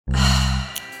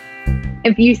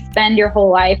If you spend your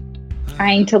whole life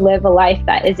trying to live a life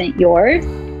that isn't yours,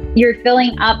 you're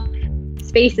filling up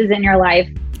spaces in your life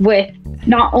with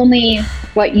not only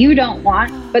what you don't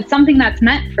want, but something that's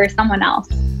meant for someone else.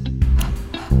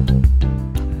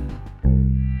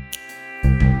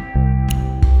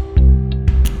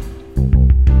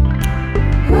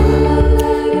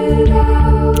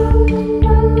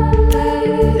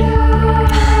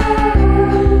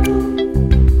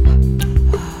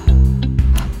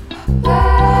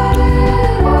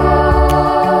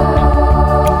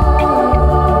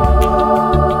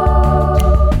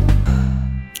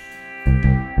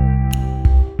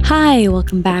 Hi,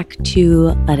 welcome back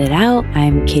to Let It Out.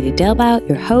 I'm Katie Dalebout,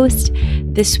 your host.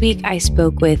 This week I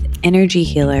spoke with energy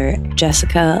healer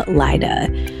Jessica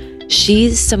Lyda.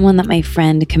 She's someone that my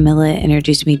friend Camilla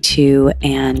introduced me to,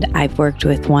 and I've worked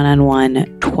with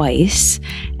one-on-one twice,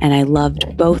 and I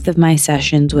loved both of my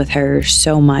sessions with her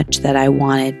so much that I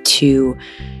wanted to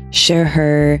share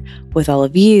her with all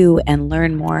of you and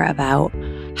learn more about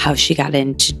how she got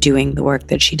into doing the work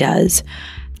that she does.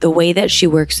 The way that she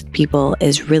works with people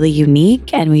is really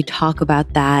unique, and we talk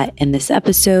about that in this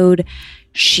episode.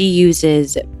 She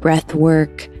uses breath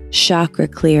work, chakra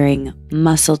clearing,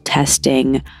 muscle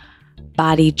testing,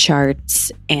 body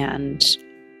charts, and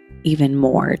even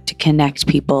more to connect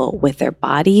people with their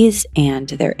bodies and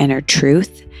their inner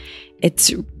truth.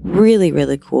 It's really,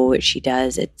 really cool what she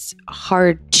does. It's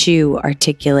hard to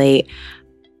articulate,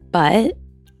 but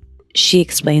she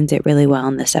explains it really well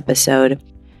in this episode.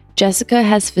 Jessica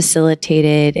has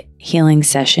facilitated healing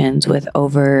sessions with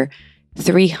over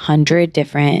 300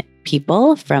 different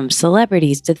people, from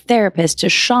celebrities to therapists to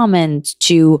shamans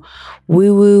to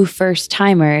woo-woo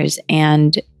first-timers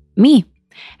and me.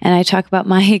 And I talk about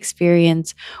my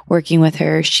experience working with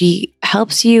her. She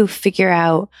helps you figure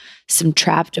out some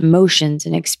trapped emotions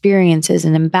and experiences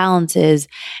and imbalances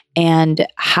and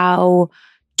how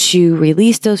to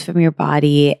release those from your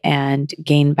body and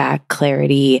gain back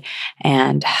clarity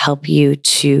and help you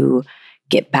to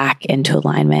get back into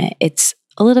alignment. It's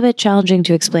a little bit challenging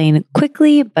to explain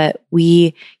quickly, but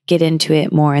we get into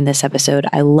it more in this episode.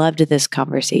 I loved this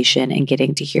conversation and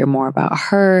getting to hear more about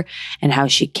her and how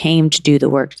she came to do the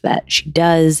work that she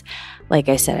does. Like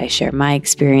I said, I share my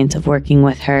experience of working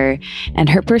with her and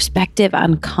her perspective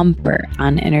on comfort,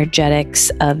 on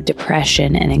energetics of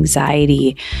depression and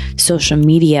anxiety, social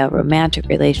media, romantic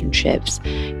relationships,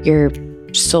 your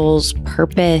soul's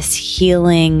purpose,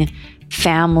 healing,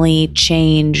 family,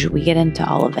 change. We get into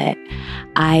all of it.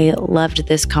 I loved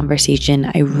this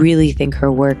conversation. I really think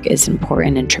her work is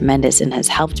important and tremendous and has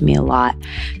helped me a lot.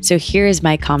 So here is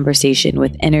my conversation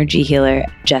with energy healer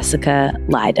Jessica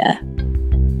Lyda.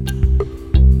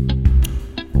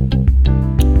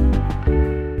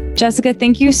 Jessica,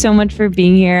 thank you so much for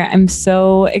being here. I'm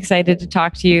so excited to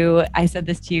talk to you. I said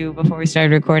this to you before we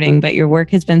started recording, but your work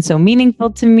has been so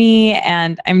meaningful to me,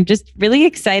 and I'm just really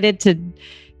excited to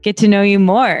get to know you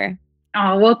more.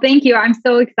 Oh, well, thank you. I'm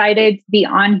so excited to be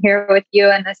on here with you.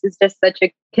 And this is just such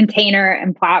a container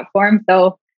and platform.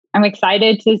 So I'm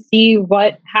excited to see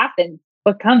what happens,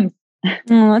 what comes.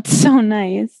 Oh, that's so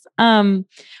nice.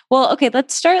 Well, okay,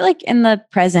 let's start like in the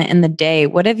present, in the day.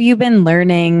 What have you been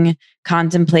learning,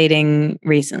 contemplating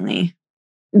recently?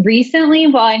 Recently,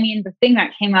 well, I mean, the thing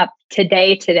that came up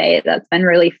today that's been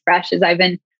really fresh is I've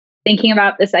been thinking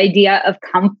about this idea of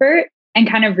comfort and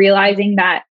kind of realizing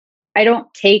that I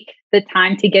don't take the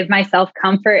time to give myself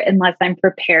comfort unless I'm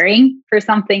preparing for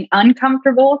something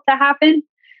uncomfortable to happen.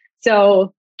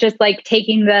 So just like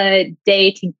taking the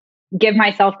day to give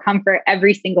myself comfort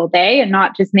every single day and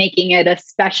not just making it a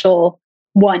special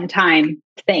one-time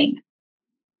thing.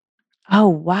 Oh,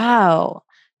 wow.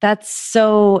 That's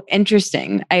so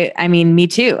interesting. I mean, me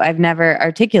too. I've never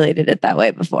articulated it that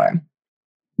way before.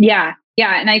 Yeah.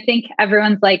 Yeah. And I think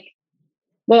everyone's like,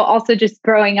 well, also just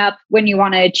growing up, when you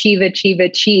want to achieve,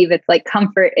 it's like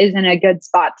comfort isn't a good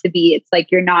spot to be. It's like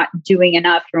you're not doing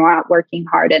enough, you're not working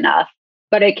hard enough.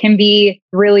 But it can be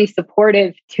really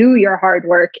supportive to your hard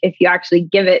work if you actually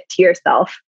give it to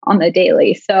yourself on the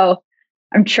daily. So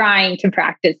I'm trying to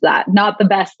practice that. Not the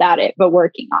best at it, but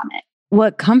working on it.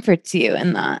 What comforts you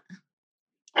in that?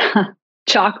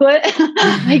 Chocolate,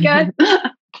 I guess.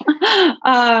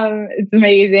 It's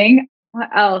amazing. What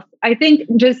else? I think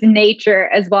just nature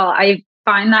as well. I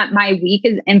find that my week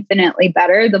is infinitely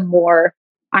better the more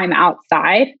I'm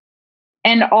outside.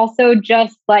 And also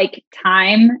just like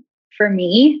time for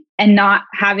me and not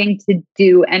having to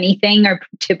do anything or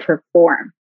to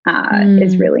perform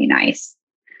is really nice.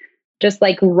 Just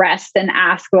like rest and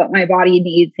ask what my body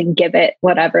needs and give it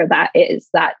whatever that is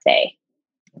that day.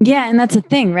 Yeah. And that's the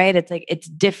thing, right? It's like, it's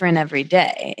different every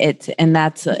day.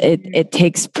 It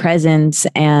takes presence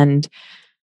and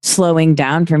slowing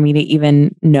down for me to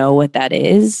even know what that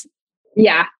is.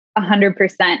 Yeah, 100%.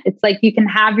 It's like you can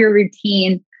have your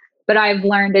routine, but I've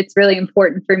learned it's really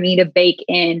important for me to bake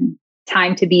in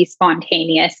time to be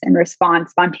spontaneous and respond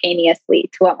spontaneously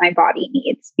to what my body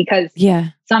needs. Because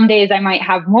some days I might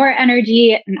have more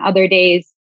energy and other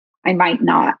days I might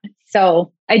not.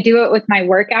 So I do it with my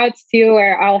workouts too,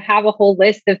 where I'll have a whole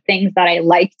list of things that I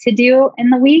like to do in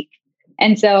the week.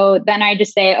 And so then I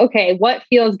just say, okay, what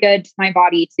feels good to my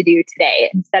body to do today?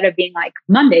 Instead of being like,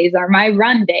 Mondays are my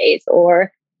run days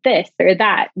or this or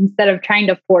that, instead of trying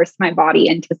to force my body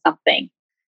into something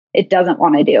it doesn't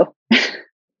want to do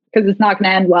because it's not going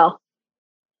to end well.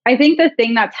 I think the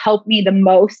thing that's helped me the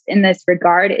most in this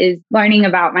regard is learning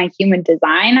about my human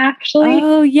design, actually.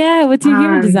 Oh, yeah. What's your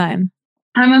human design?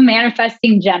 I'm a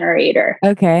manifesting generator.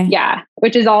 Okay. Yeah.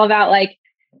 Which is all about like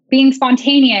being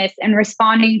spontaneous and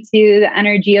responding to the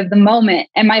energy of the moment.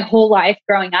 And my whole life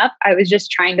growing up, I was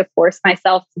just trying to force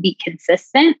myself to be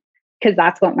consistent because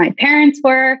that's what my parents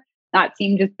were. That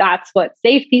seemed just that's what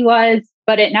safety was,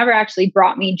 but it never actually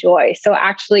brought me joy. So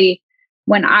actually,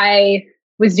 when I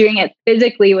was doing it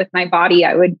physically with my body,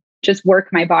 I would just work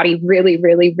my body really,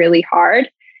 really, really hard.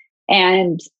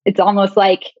 And it's almost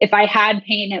like if I had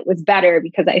pain, it was better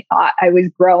because I thought I was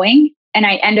growing. And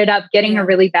I ended up getting a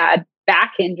really bad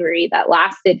back injury that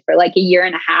lasted for like a year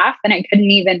and a half. And I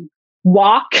couldn't even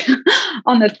walk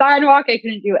on the sidewalk. I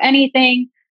couldn't do anything.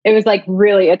 It was like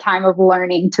really a time of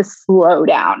learning to slow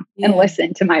down and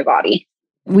listen to my body.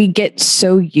 We get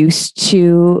so used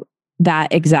to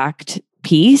that exact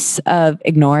piece of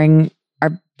ignoring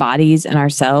our bodies and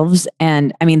ourselves.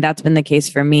 And I mean, that's been the case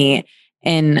for me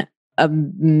in a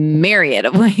myriad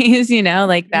of ways,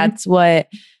 like that's what,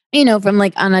 from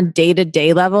like on a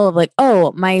day-to-day level of like,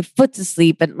 oh, my foot's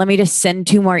asleep and let me just send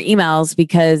 2 more emails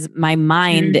because my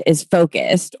mind is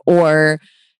focused, or,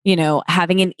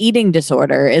 having an eating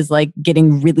disorder is like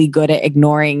getting really good at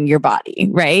ignoring your body,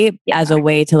 right? Yeah. As a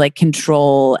way to like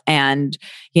control and,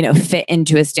 fit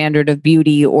into a standard of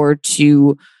beauty or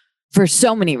for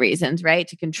so many reasons, right?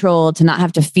 To control, to not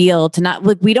have to feel, to not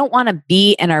like, we don't want to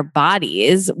be in our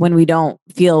bodies when we don't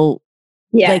feel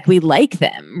like we like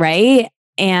them, right?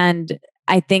 And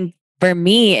I think for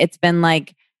me, it's been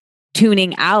like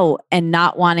tuning out and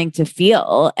not wanting to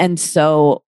feel. And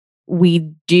so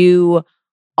we do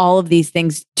all of these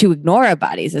things to ignore our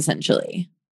bodies, essentially.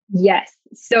 Yes,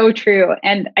 so true.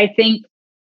 And I think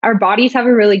our bodies have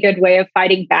a really good way of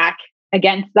fighting back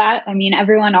against that. I mean,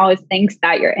 everyone always thinks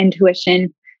that your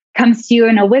intuition comes to you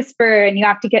in a whisper and you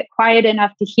have to get quiet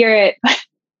enough to hear it.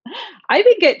 I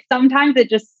think sometimes it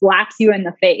just slaps you in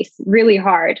the face really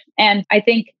hard. And I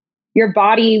think your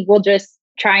body will just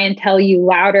try and tell you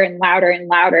louder and louder and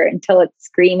louder until it's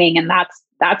screaming. And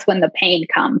that's when the pain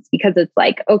comes, because it's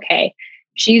like, okay,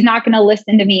 she's not going to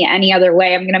listen to me any other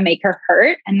way. I'm going to make her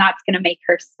hurt, and that's going to make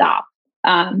her stop.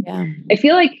 I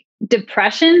feel like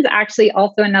depression's actually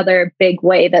also another big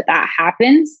way that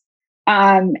happens.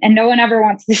 And no one ever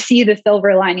wants to see the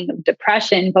silver lining of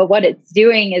depression, but what it's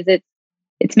doing is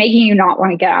it's making you not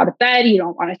want to get out of bed. You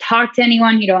don't want to talk to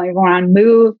anyone. You don't even want to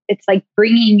move. It's like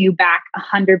bringing you back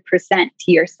 100%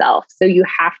 to yourself. So you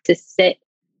have to sit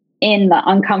in the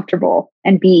uncomfortable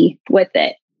and be with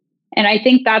it. And I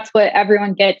think that's what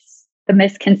everyone gets the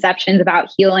misconceptions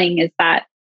about healing is that,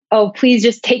 oh, please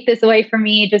just take this away from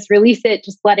me. Just release it.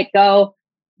 Just let it go.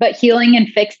 But healing and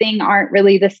fixing aren't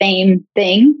really the same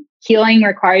thing. Healing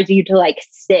requires you to like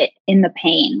sit in the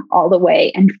pain all the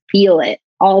way and feel it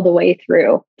all the way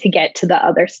through to get to the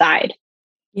other side.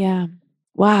 Yeah.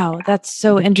 Wow. That's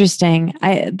so interesting.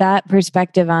 That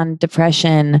perspective on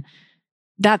depression,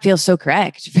 that feels so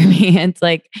correct for me. It's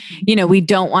like, we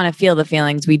don't want to feel the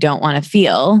feelings we don't want to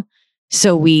feel.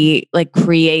 So we like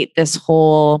create this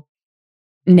whole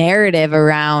narrative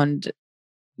around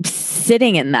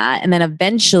sitting in that. And then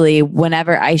eventually,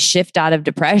 whenever I shift out of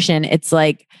depression, it's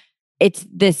like, it's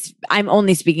this, I'm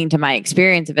only speaking to my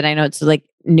experience of it. I know it's like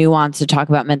nuanced to talk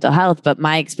about mental health, but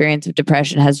my experience of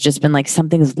depression has just been like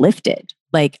something's lifted.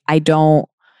 Like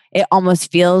it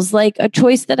almost feels like a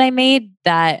choice that I made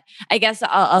that I guess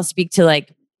I'll speak to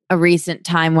like a recent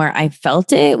time where I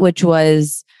felt it, which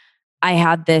was I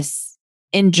had this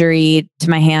injury to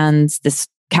my hands, this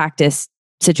cactus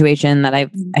situation that I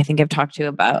think I've talked to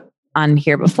about on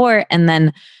here before. And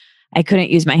then I couldn't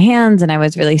use my hands and I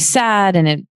was really sad, and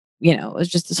it was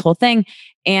just this whole thing.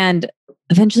 And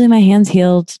eventually my hands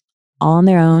healed all on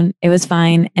their own. It was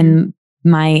fine. And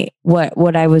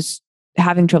what I was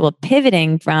having trouble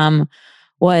pivoting from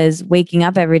was waking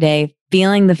up every day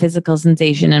feeling the physical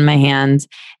sensation in my hands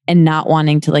and not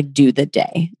wanting to like do the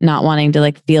day, not wanting to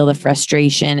like feel the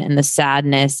frustration and the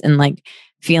sadness and like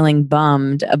feeling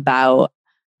bummed about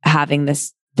having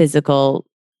this physical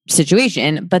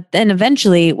situation. But then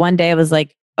eventually one day I was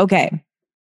like, okay,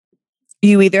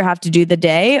 you either have to do the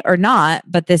day or not.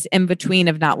 But this in between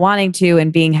of not wanting to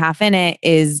and being half in it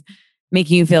is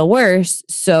making you feel worse.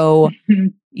 So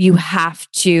you have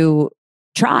to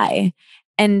try.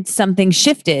 And something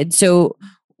shifted. So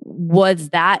was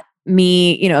that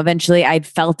me, eventually I'd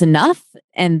felt enough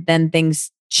and then things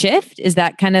shift? Is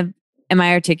that kind of, am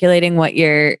I articulating what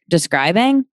you're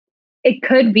describing? It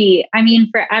could be. I mean,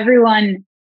 for everyone,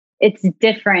 it's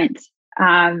different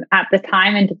at the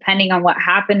time and depending on what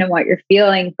happened and what you're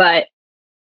feeling. But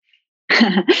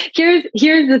here's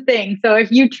the thing. So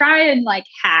if you try and like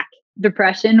hack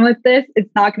depression with this,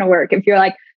 it's not going to work. If you're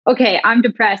like, okay, I'm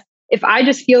depressed. If I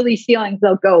just feel these feelings,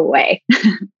 they'll go away.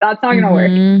 That's not going to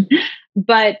work.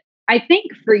 But I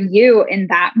think for you in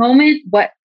that moment,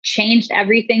 what changed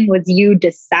everything was you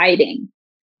deciding.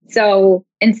 So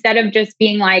instead of just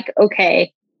being like,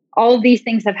 okay, all of these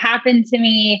things have happened to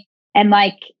me and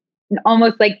like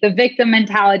almost like the victim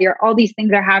mentality or all these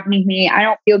things are happening to me, I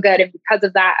don't feel good. And because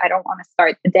of that, I don't want to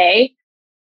start the day.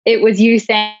 It was you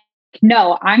saying,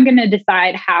 no, I'm going to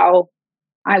decide how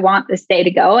I want this day to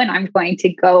go and I'm going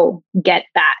to go get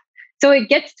that. So it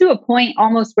gets to a point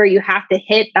almost where you have to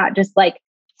hit that just like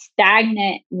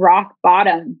stagnant rock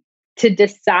bottom to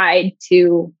decide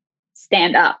to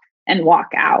stand up and walk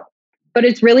out. But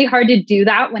it's really hard to do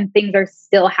that when things are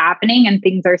still happening and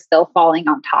things are still falling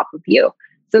on top of you.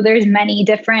 So there's many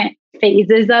different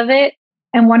phases of it.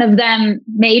 And one of them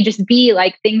may just be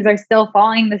like things are still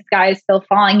falling, the sky is still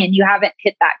falling, and you haven't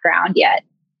hit that ground yet.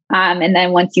 And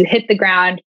then once you hit the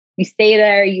ground, you stay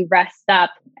there, you rest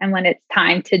up. And when it's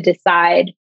time to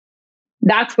decide,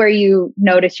 that's where you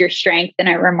notice your strength. And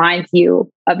it reminds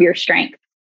you of your strength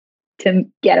to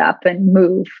get up and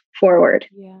move forward.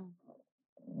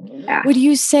 Yeah. Would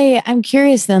you say, I'm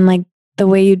curious then, like the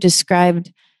way you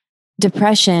described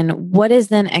depression, what is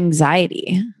then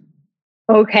anxiety?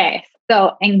 Okay.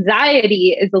 So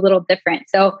anxiety is a little different.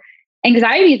 So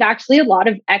anxiety is actually a lot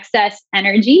of excess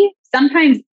energy.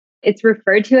 Sometimes it's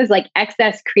referred to as like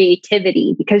excess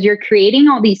creativity because you're creating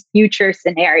all these future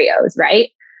scenarios,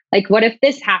 right? Like, what if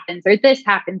this happens or this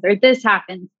happens or this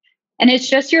happens? And it's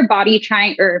just your body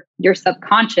trying, or your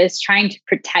subconscious trying to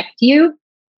protect you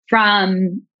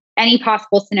from any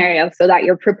possible scenario so that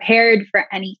you're prepared for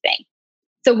anything.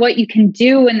 So what you can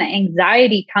do when the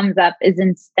anxiety comes up is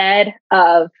instead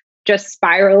of just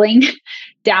spiraling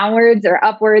downwards or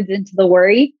upwards into the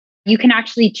worry, you can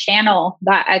actually channel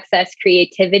that excess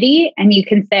creativity. And you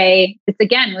can say, it's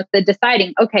again with the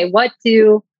deciding, okay, what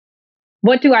do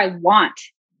I want?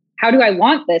 How do I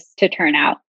want this to turn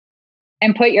out?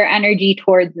 And put your energy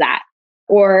towards that.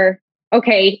 Or,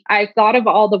 okay, I've thought of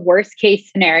all the worst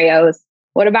case scenarios.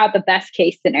 What about the best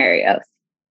case scenarios?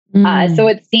 So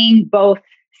it's seeing both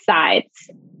sides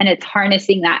and it's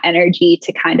harnessing that energy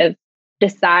to kind of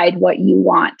decide what you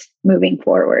want moving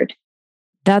forward.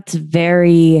 That's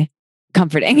very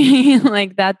comforting.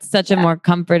 Like that's such a more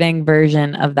comforting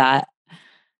version of that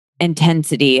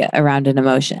intensity around an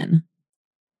emotion.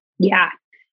 Yeah.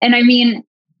 And I mean,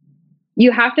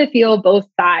 you have to feel both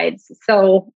sides.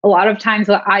 So a lot of times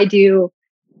what I do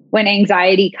when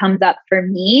anxiety comes up for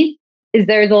me is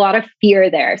there's a lot of fear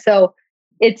there. So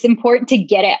it's important to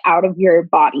get it out of your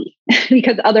body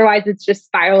because otherwise it's just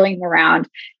spiraling around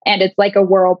and it's like a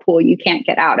whirlpool you can't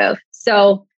get out of.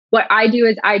 So what I do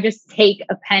is I just take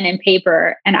a pen and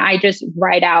paper and I just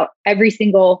write out every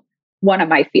single one of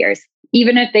my fears,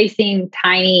 even if they seem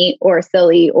tiny or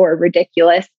silly or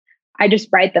ridiculous. I just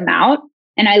write them out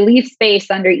and I leave space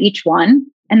under each one.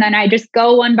 And then I just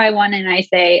go one by one and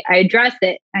I address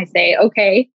it. I say,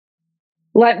 okay,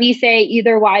 let me say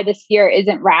either why this fear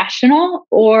isn't rational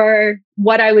or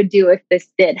what I would do if this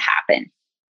did happen.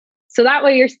 So that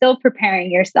way you're still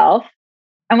preparing yourself.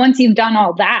 And once you've done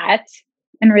all that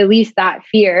and release that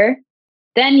fear,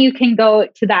 then you can go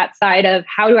to that side of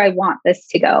how do I want this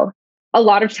to go? A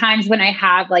lot of times when I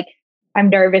have I'm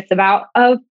nervous about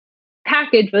a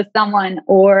package with someone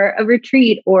or a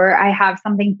retreat, or I have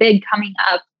something big coming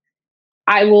up,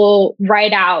 I will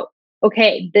write out,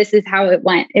 okay, this is how it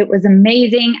went. It was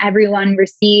amazing. Everyone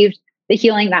received the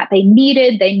healing that they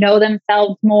needed. They know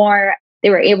themselves more. They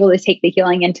were able to take the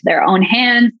healing into their own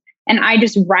hands. And I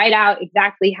just write out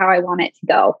exactly how I want it to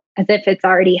go, as if it's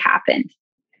already happened.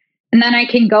 And then I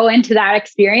can go into that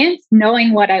experience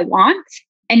knowing what I want.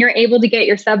 And you're able to get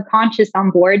your subconscious on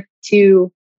board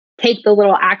to take the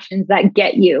little actions that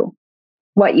get you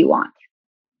what you want.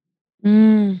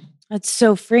 That's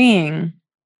so freeing.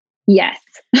 Yes.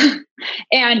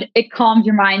 And it calms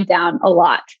your mind down a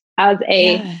lot as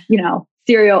a, Yeah.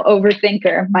 serial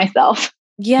overthinker myself.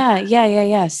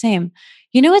 Yeah. Same.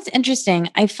 You know what's interesting?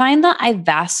 I find that I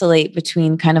vacillate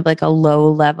between kind of like a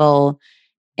low level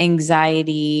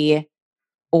anxiety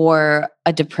or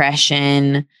a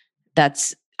depression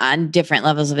that's on different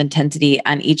levels of intensity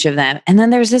on each of them. And then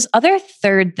there's this other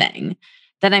third thing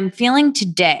that I'm feeling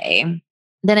today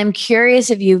that I'm curious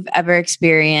if you've ever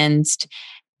experienced.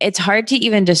 It's hard to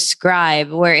even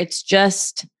describe, where it's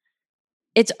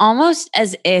almost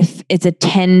as if it's a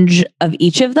tinge of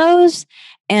each of those.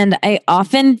 And I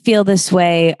often feel this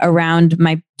way around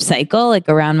my cycle, like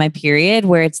around my period,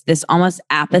 where it's this almost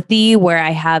apathy, where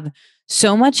I have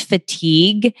so much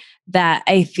fatigue that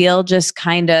I feel just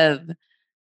kind of,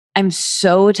 I'm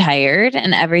so tired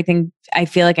and everything. I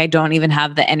feel like I don't even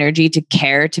have the energy to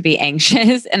care to be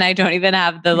anxious. And I don't even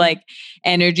have the like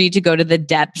energy to go to the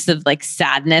depths of like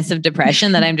sadness of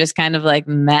depression, that I'm just kind of like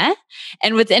meh.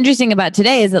 And what's interesting about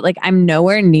today is that like I'm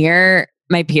nowhere near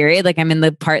my period. Like I'm in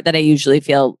the part that I usually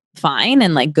feel fine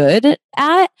and like good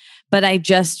at, but I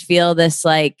just feel this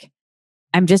like,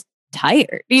 I'm just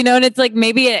tired, and it's like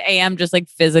maybe I am just like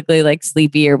physically like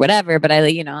sleepy or whatever, but I,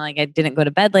 like I didn't go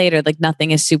to bed late, or like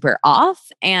nothing is super off.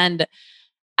 And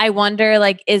I wonder,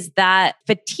 like, is that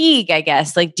fatigue, I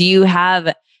guess? Like, do you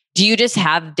just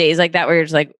have days like that where you're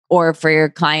just like, or for your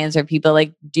clients or people,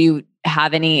 like, do you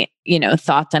have any,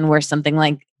 thoughts on where something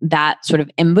like that sort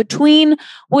of in between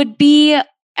would be?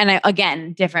 And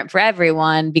again, different for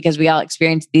everyone because we all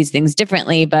experience these things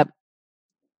differently, but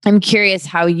I'm curious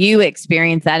how you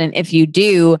experience that. And if you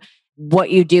do, what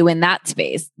you do in that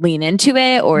space, lean into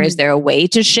it, or is there a way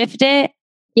to shift it?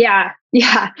 Yeah.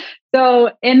 Yeah.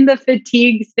 So in the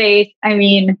fatigue space, I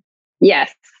mean,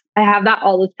 yes, I have that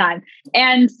all the time.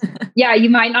 And yeah, you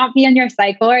might not be in your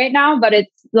cycle right now, but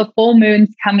it's the full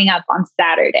moon's coming up on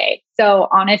Saturday. So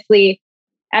honestly,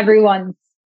 everyone's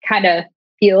kind of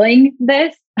feeling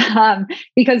this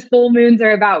because full moons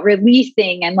are about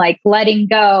releasing and like letting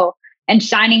go and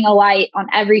shining a light on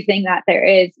everything that there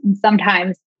is. And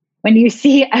sometimes when you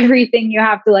see everything you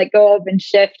have to let go of and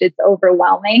shift, it's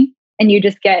overwhelming and you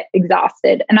just get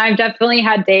exhausted. And I've definitely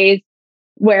had days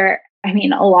where,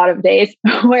 a lot of days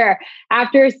where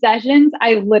after sessions,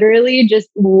 I literally just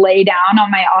lay down on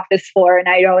my office floor and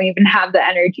I don't even have the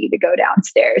energy to go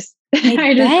downstairs.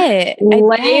 I just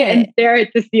lay and stare at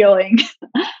the ceiling.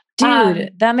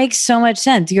 Dude, that makes so much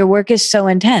sense. Your work is so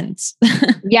intense.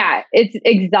 Yeah, it's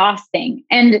exhausting.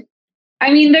 And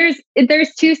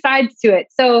there's two sides to it.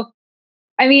 So,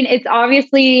 it's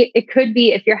obviously, it could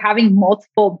be if you're having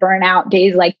multiple burnout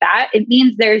days like that, it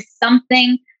means there's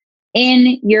something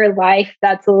in your life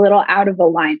that's a little out of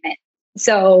alignment.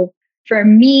 So for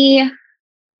me,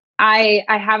 I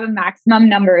have a maximum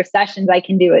number of sessions I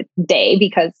can do a day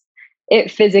because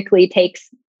it physically takes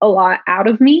a lot out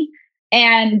of me.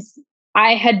 And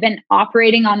I had been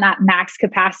operating on that max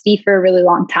capacity for a really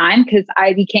long time because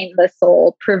I became the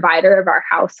sole provider of our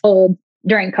household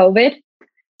during COVID.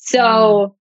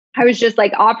 So I was just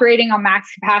like operating on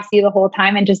max capacity the whole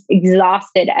time and just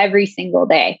exhausted every single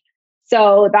day.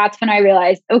 So that's when I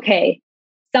realized, okay,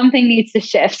 something needs to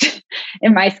shift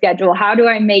in my schedule. How do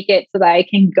I make it so that I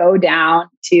can go down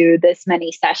to this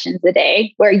many sessions a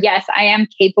day where, yes, I am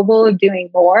capable of doing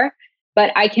more,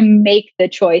 but I can make the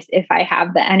choice if I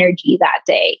have the energy that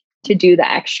day to do the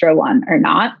extra one or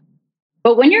not.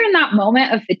 But when you're in that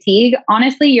moment of fatigue,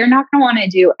 honestly, you're not going to want to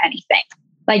do anything.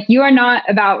 Like you are not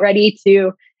about ready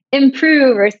to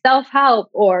improve or self-help,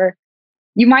 or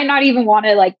you might not even want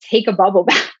to like take a bubble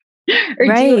bath or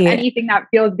do anything that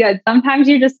feels good. Sometimes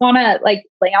you just want to like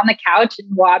lay on the couch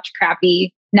and watch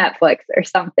crappy Netflix or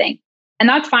something. And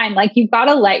that's fine. Like you've got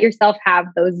to let yourself have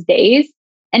those days.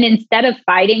 And instead of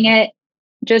fighting it,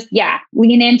 just,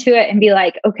 lean into it and be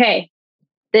like, okay,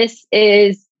 this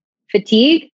is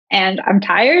fatigue and I'm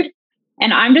tired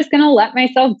and I'm just going to let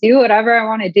myself do whatever I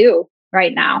want to do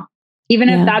right now, even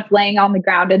if that's laying on the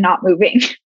ground and not moving.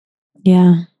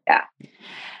 Yeah. Yeah.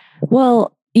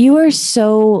 Well, you are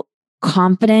so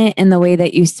confident in the way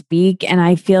that you speak, and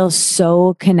I feel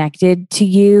so connected to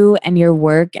you and your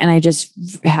work. And I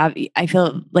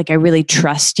feel like I really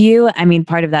trust you.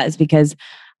 Part of that is because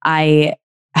I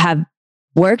have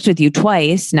worked with you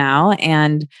twice now,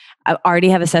 and I already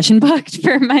have a session booked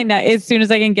for my night as soon as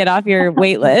I can get off your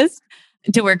wait list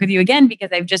to work with you again,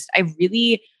 because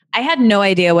I had no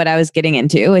idea what I was getting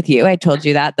into with you. I told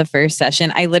you that the first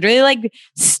session. I literally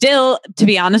still, to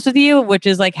be honest with you, which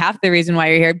is like half the reason why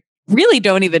you're here, really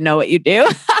don't even know what you do.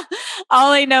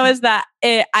 All I know is that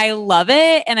I love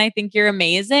it. And I think you're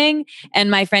amazing. And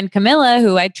my friend Camilla,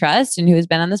 who I trust and who has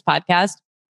been on this podcast,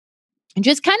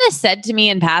 just kind of said to me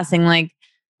in passing, like,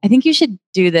 I think you should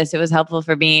do this. It was helpful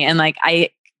for me. And like,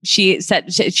 she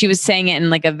said she was saying it in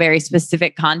like a very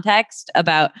specific context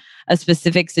about a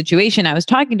specific situation I was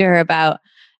talking to her about.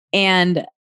 And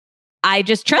I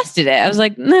just trusted it. I was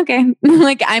like, okay,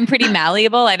 like I'm pretty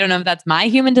malleable. I don't know if that's my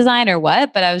human design or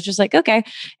what, but I was just like, okay.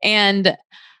 And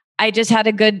I just had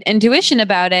a good intuition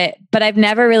about it, but I've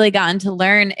never really gotten to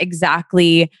learn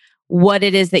exactly what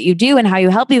it is that you do and how you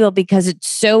help people, because it's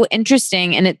so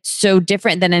interesting and it's so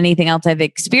different than anything else I've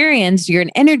experienced. You're an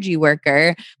energy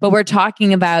worker, but we're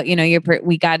talking about,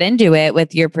 we got into it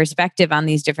with your perspective on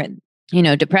these different,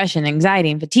 depression,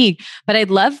 anxiety, and fatigue. But I'd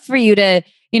love for you to,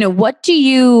 what do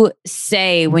you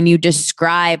say when you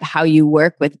describe how you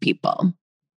work with people?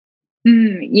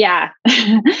 Yeah.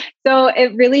 So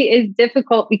it really is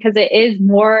difficult because it is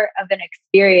more of an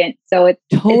experience. So it's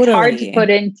hard to put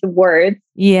into words.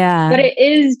 Yeah. But it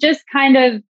is just kind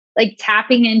of like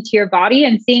tapping into your body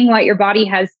and seeing what your body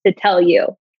has to tell you.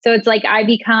 So it's like I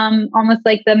become almost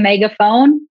like the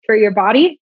megaphone for your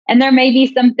body. And there may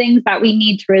be some things that we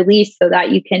need to release so that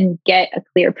you can get a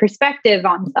clear perspective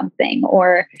on something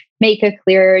or make a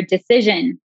clearer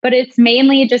decision. But it's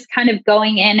mainly just kind of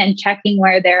going in and checking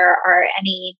where there are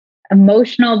any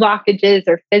emotional blockages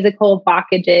or physical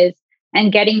blockages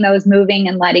and getting those moving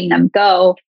and letting them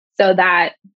go so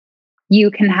that you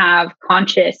can have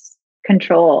conscious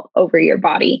control over your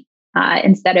body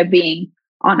instead of being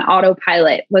on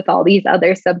autopilot with all these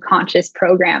other subconscious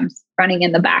programs running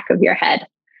in the back of your head.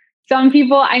 Some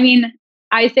people,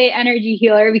 I say energy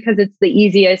healer because it's the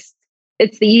easiest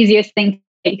thing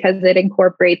because it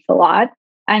incorporates a lot.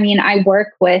 I work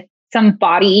with some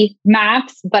body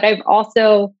maps, but I've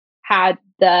also had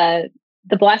the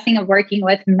blessing of working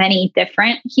with many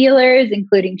different healers,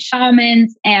 including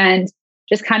shamans, and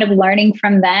just kind of learning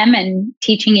from them and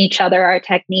teaching each other our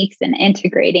techniques and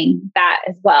integrating that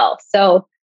as well. So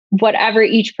whatever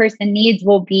each person needs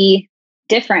will be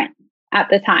different at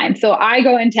the time. So I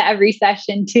go into every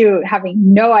session too,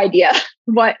 having no idea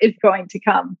what is going to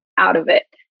come out of it.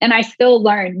 And I still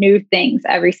learn new things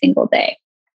every single day.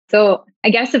 So I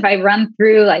guess if I run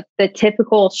through like the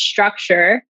typical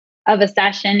structure of a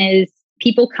session is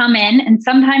people come in and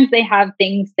sometimes they have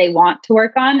things they want to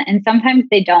work on and sometimes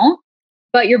they don't,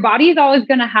 but your body is always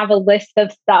going to have a list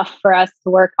of stuff for us to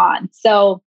work on.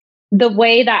 So the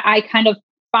way that I kind of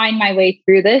find my way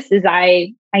through this is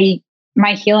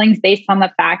my healing's based on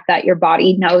the fact that your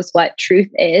body knows what truth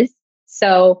is.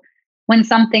 So when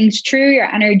something's true,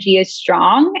 your energy is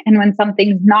strong. And when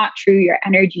something's not true, your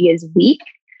energy is weak.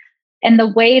 And the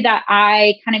way that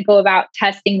I kind of go about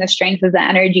testing the strength of the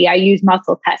energy, I use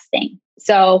muscle testing.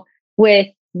 So with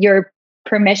your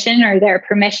permission or their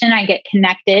permission, I get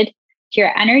connected to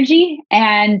your energy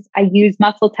and I use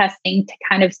muscle testing to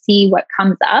kind of see what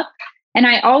comes up. And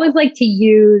I always like to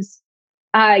use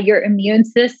your immune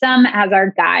system as our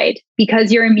guide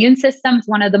because your immune system is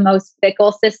one of the most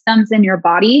fickle systems in your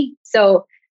body. So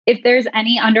if there's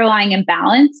any underlying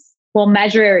imbalance, we'll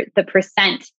measure the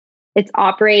percent it's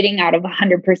operating out of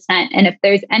 100%. And if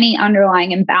there's any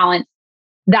underlying imbalance,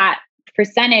 that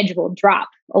percentage will drop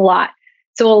a lot.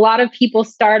 So a lot of people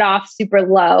start off super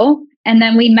low, and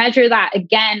then we measure that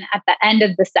again at the end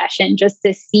of the session just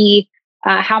to see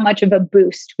how much of a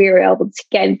boost we were able to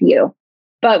give you.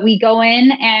 But we go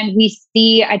in and we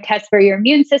see, I test where your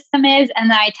immune system is, and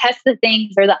then I test the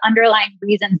things or the underlying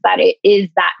reasons that it is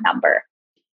that number.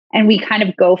 And we kind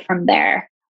of go from there.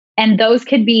 And those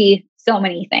could be so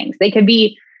many things. They could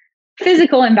be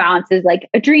physical imbalances like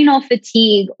adrenal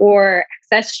fatigue or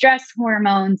excess stress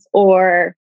hormones,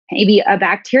 or maybe a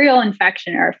bacterial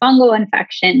infection or a fungal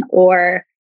infection, or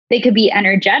they could be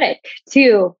energetic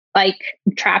too, like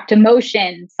trapped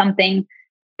emotion, something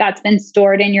that's been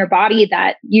stored in your body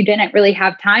that you didn't really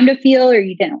have time to feel or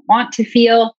you didn't want to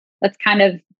feel. That's kind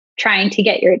of trying to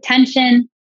get your attention.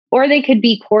 Or they could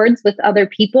be cords with other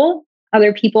people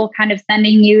kind of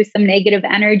sending you some negative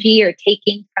energy or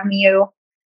taking from you.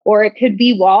 Or it could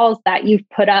be walls that you've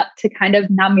put up to kind of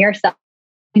numb yourself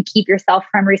and keep yourself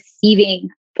from receiving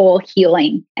full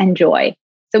healing and joy.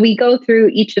 So we go through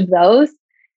each of those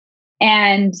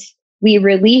and we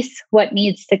release what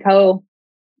needs to go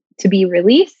to be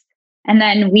released. And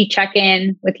then we check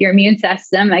in with your immune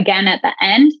system again at the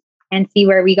end and see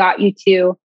where we got you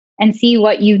to and see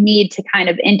what you need to kind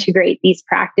of integrate these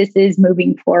practices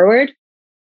moving forward.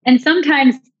 And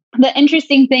sometimes the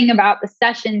interesting thing about the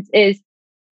sessions is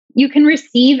you can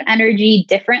receive energy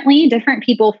differently. Different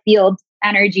people feel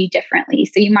energy differently.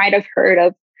 So you might have heard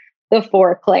of the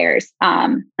four clairs,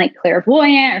 like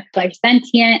clairvoyant or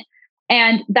clairsentient.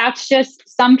 And that's just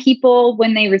some people,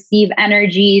 when they receive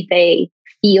energy, they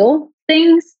feel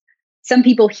things. Some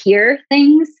people hear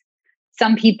things.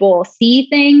 Some people see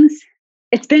things.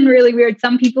 It's been really weird.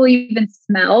 Some people even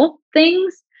smell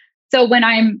things. So when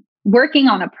I'm working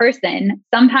on a person,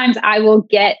 sometimes I will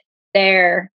get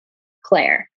their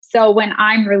clair. So when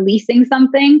I'm releasing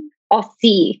something, I'll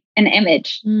see an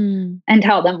image and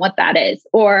tell them what that is.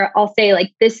 Or I'll say,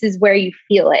 like, this is where you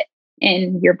feel it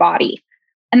in your body.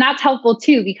 And that's helpful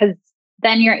too, because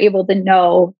then you're able to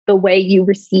know the way you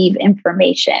receive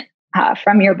information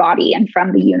from your body and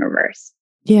from the universe.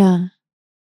 Yeah.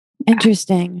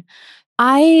 Interesting.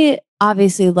 I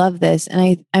obviously love this.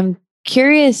 And I'm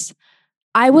curious.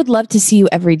 I would love to see you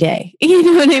every day. You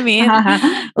know what I mean?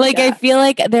 Like, I feel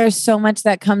like there's so much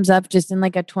that comes up just in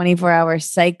like a 24-hour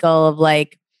cycle of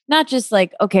like, not just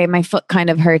like, okay, my foot kind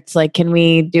of hurts. Like, can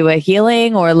we do a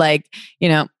healing? Or like,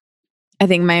 I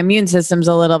think my immune system's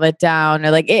a little bit down,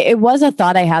 or like, it was a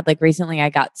thought I had like recently. I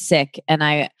got sick and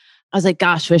I was like,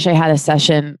 gosh, wish I had a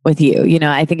session with you.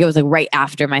 I think it was like right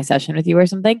after my session with you or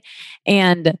something.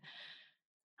 And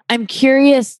I'm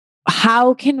curious,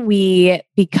 how can we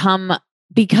become,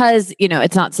 because,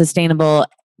 it's not sustainable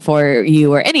for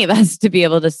you or any of us to be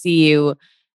able to see you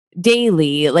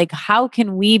daily. Like, how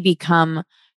can we become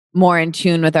more in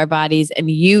tune with our bodies and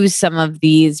use some of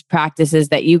these practices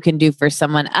that you can do for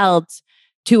someone else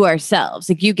to ourselves?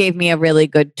 Like, you gave me a really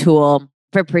good tool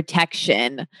for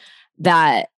protection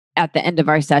that at the end of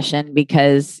our session,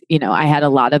 because, I had a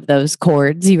lot of those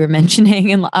cords you were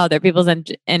mentioning and other people's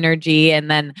energy. And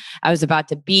then I was about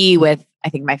to be with, I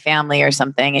think, my family or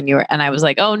something. And I was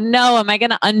like, oh no, am I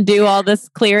going to undo all this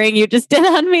clearing you just did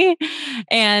on me?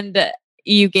 And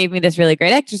you gave me this really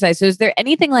great exercise. So is there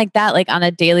anything like that, like on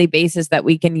a daily basis, that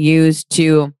we can use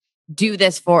to do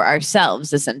this for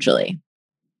ourselves, essentially?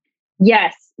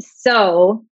 Yes.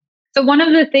 So one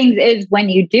of the things is, when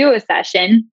you do a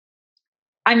session,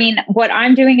 I mean, what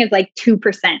I'm doing is like 2%.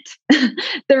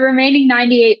 The remaining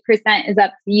 98% is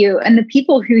up to you. And the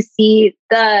people who see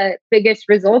the biggest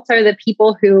results are the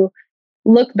people who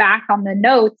look back on the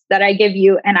notes that I give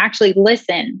you and actually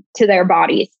listen to their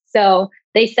bodies. So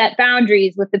they set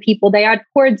boundaries with the people they had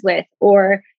cords with,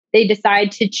 or they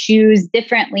decide to choose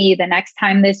differently the next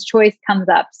time this choice comes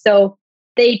up. So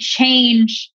they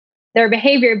change their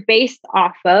behavior based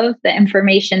off of the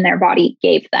information their body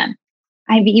gave them.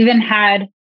 I've even had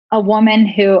a woman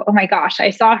who, oh my gosh,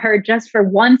 I saw her just for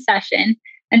one session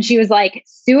and she was like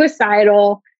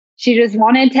suicidal. She just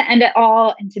wanted to end it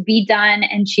all and to be done.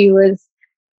 And she was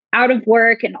out of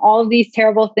work and all of these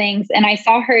terrible things. And I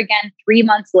saw her again 3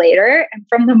 months later. And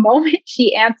from the moment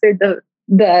she answered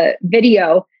the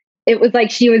video, it was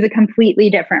like she was a completely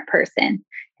different person.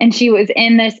 And she was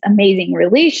in this amazing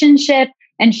relationship,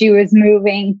 and she was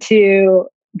moving to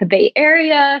the Bay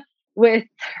Area with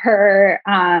her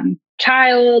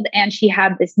child, and she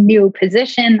had this new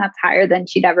position that's higher than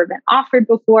she'd ever been offered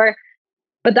before.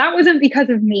 But that wasn't because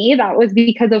of me. That was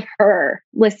because of her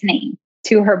listening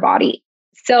to her body.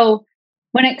 So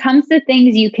when it comes to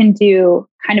things you can do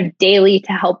kind of daily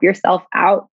to help yourself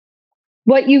out,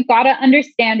 what you've got to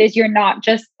understand is you're not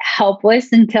just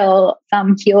helpless until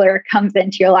some healer comes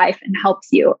into your life and helps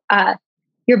you.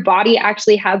 Your body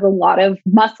actually has a lot of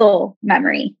muscle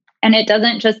memory, and it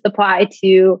doesn't just apply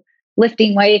to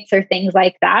lifting weights or things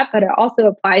like that, but it also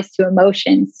applies to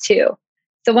emotions too.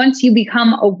 So once you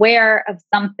become aware of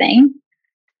something,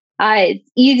 it's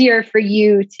easier for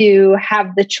you to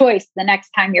have the choice the next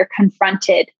time you're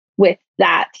confronted with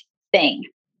that thing.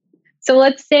 So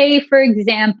let's say, for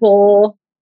example,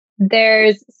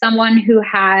 there's someone who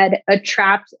had a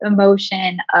trapped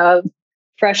emotion of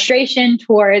frustration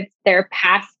towards their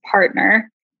past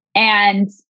partner, and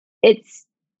it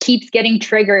keeps getting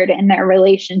triggered in their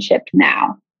relationship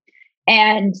now.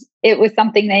 And it was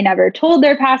something they never told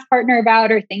their past partner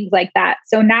about, or things like that.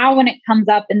 So now when it comes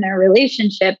up in their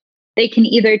relationship, they can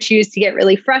either choose to get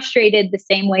really frustrated the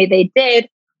same way they did,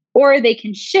 or they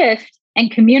can shift and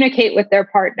communicate with their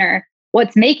partner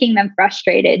what's making them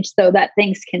frustrated so that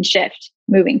things can shift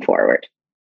moving forward.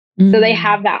 So they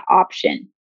have that option.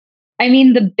 I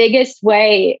mean, the biggest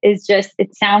way is just,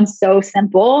 it sounds so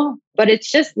simple, but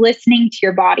it's just listening to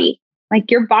your body.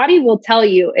 Like, your body will tell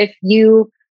you if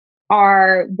you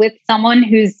are with someone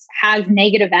who's has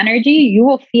negative energy, you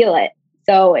will feel it.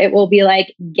 So it will be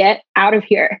like, get out of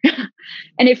here.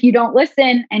 And if you don't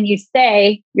listen and you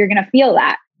stay, you're going to feel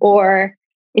that. Or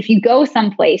if you go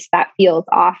someplace that feels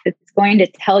off, it's going to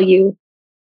tell you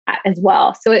that as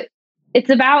well. So it's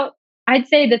about I'd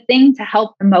say the thing to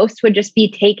help the most would just be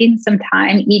taking some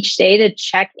time each day to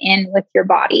check in with your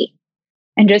body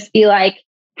and just be like,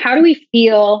 how do we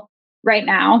feel right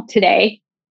now, today?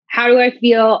 How do I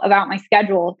feel about my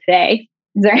schedule today?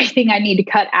 Is there anything I need to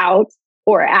cut out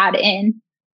or add in?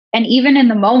 And even in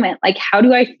the moment, like, how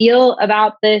do I feel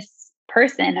about this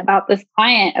person, about this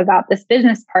client, about this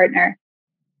business partner,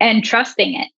 and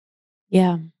trusting it?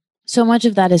 Yeah. So much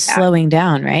of that is slowing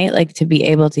down, right? Like to be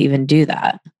able to even do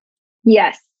that.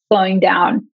 Yes, slowing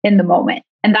down in the moment.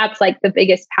 And that's like the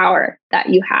biggest power that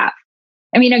you have.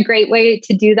 I mean, a great way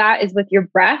to do that is with your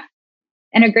breath.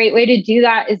 And a great way to do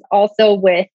that is also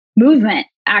with movement,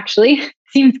 actually.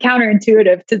 Seems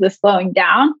counterintuitive to the slowing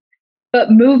down, but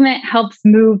movement helps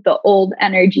move the old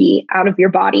energy out of your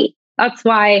body. That's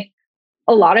why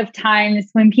a lot of times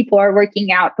when people are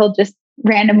working out, they'll just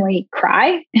randomly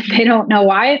cry and they don't know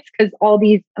why. It's because all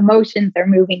these emotions are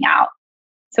moving out.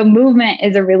 So movement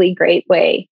is a really great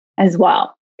way as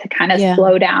well to kind of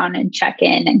slow down and check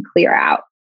in and clear out.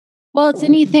 Well, it's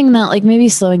anything that, like, maybe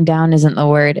slowing down isn't the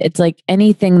word. It's like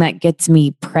anything that gets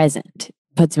me present,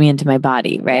 puts me into my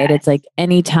body, right? Yes. It's like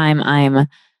anytime I'm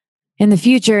in the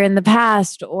future, in the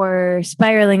past, or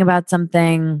spiraling about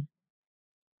something,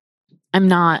 I'm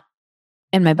not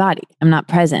in my body. I'm not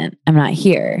present. I'm not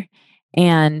here.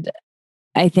 And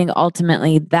I think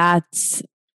ultimately that's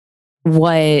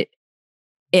what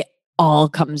it all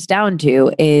comes down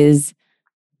to, is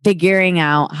figuring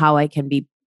out how I can be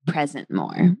present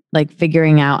more, like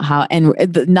figuring out how, and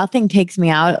nothing takes me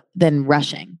out than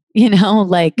rushing,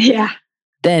 like,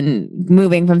 then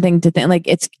moving from thing to thing, like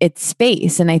it's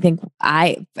space. And I think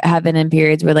I have been in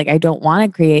periods where, like, I don't want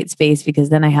to create space because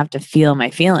then I have to feel my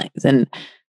feelings and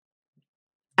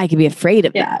I could be afraid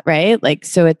of that. Right. Like,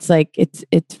 so it's like, it's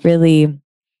really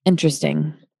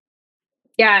interesting.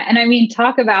 Yeah. And I mean,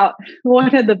 talk about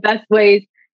one of the best ways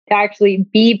to actually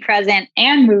be present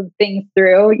and move things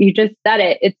through. You just said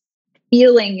it. It's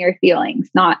feeling your feelings,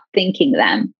 not thinking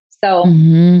them. So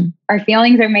our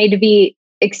feelings are made to be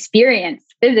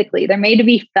experienced physically. They're made to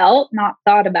be felt, not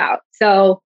thought about.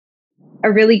 So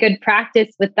a really good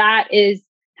practice with that is,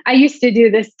 I used to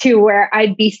do this too, where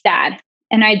I'd be sad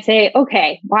and I'd say,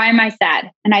 okay, why am I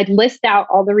sad? And I'd list out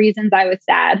all the reasons I was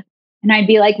sad. And I'd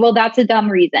be like, well, that's a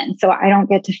dumb reason. So I don't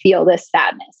get to feel this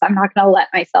sadness. I'm not going to let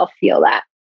myself feel that.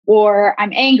 Or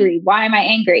I'm angry. Why am I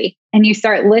angry? And you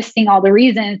start listing all the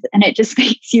reasons and it just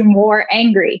makes you more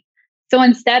angry. So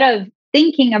instead of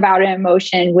thinking about an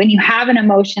emotion, when you have an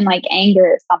emotion like anger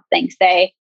or something,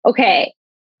 say, okay,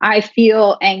 I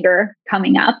feel anger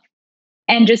coming up,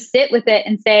 and just sit with it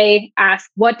and ask,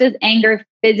 what does anger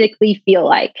physically feel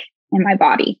like in my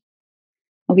body?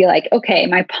 I'll be like, okay,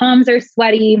 my palms are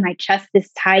sweaty, my chest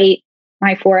is tight,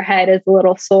 my forehead is a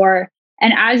little sore.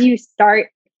 And as you start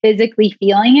physically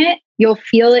feeling it, you'll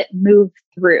feel it move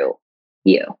through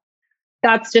you.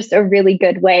 That's just a really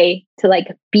good way to, like,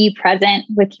 be present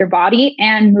with your body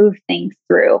and move things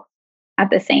through at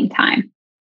the same time.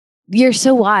 You're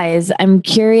so wise. I'm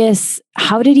curious,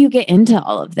 how did you get into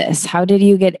all of this? How did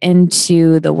you get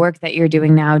into the work that you're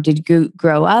doing now? Did you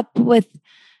grow up with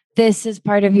this as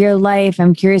part of your life?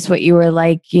 I'm curious what you were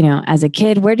like, as a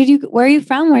kid. Where are you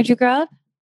from? Where'd you grow up?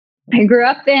 I grew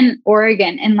up in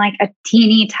Oregon in like a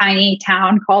teeny tiny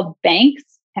town called Banks.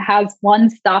 It has one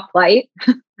stoplight.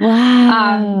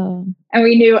 Wow. And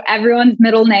we knew everyone's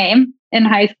middle name in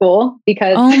high school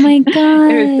because oh my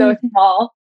God. it was so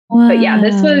small. Wow. But yeah,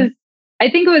 I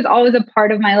think it was always a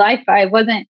part of my life. I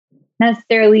wasn't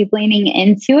necessarily leaning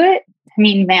into it. I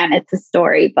mean, man, it's a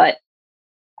story, but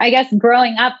I guess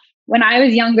growing up when I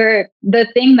was younger, the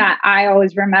thing that I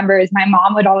always remember is my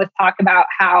mom would always talk about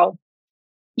how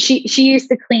she used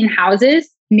to clean houses,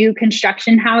 new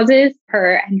construction houses,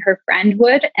 her and her friend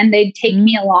would, and they'd take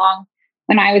me along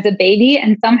when I was a baby.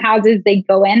 And some houses they'd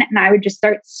go in and I would just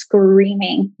start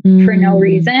screaming for no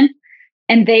reason.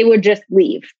 And they would just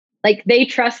leave. Like, they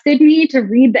trusted me to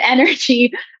read the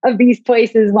energy of these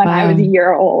places when I was a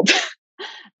year old.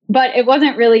 But it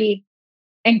wasn't really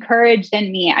encouraged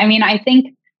in me. I mean, I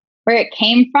think where it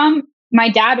came from, my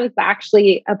dad was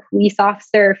actually a police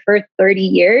officer for 30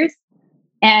 years.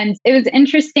 And it was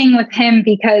interesting with him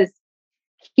because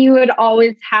he would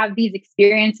always have these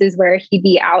experiences where he'd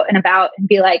be out and about and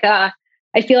be like, I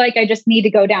feel like I just need to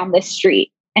go down this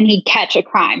street. And he'd catch a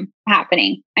crime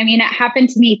happening. I mean, it happened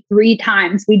to me 3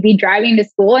 times. We'd be driving to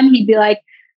school and he'd be like,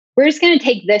 we're just going to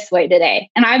take this way today.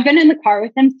 And I've been in the car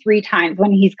with him 3 times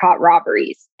when he's caught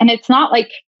robberies. And it's not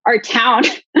like our town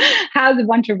has a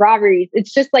bunch of robberies.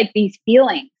 It's just like these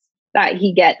feelings that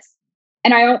he gets.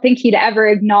 And I don't think he'd ever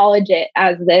acknowledge it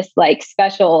as this like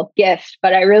special gift,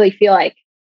 but I really feel like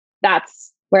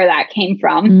that's where that came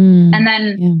from. And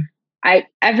then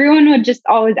everyone would just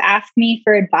always ask me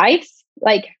for advice,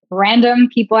 like random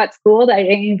people at school that I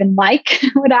didn't even like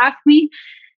would ask me.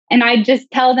 And I'd just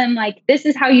tell them like, this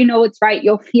is how you know it's right.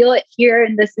 You'll feel it here.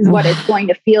 And this is what it's going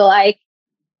to feel like.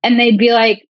 And they'd be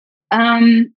like,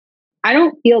 I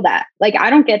don't feel that. Like, I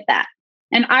don't get that.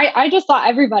 And I just thought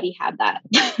everybody had that.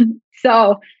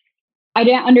 So I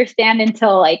didn't understand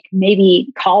until like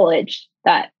maybe college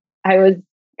that I was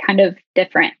kind of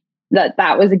different,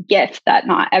 that was a gift that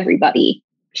not everybody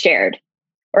shared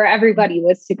or everybody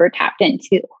was super tapped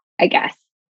into, I guess.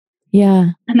 Yeah.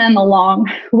 And then the long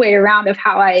way around of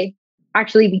how I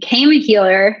actually became a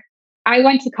healer, I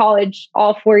went to college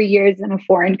all 4 years in a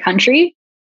foreign country.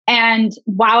 And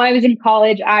while I was in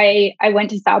college, I went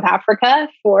to South Africa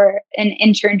for an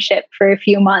internship for a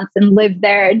few months and lived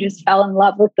there and just fell in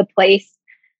love with the place.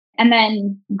 And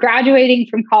then graduating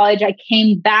from college, I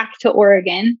came back to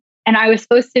Oregon and I was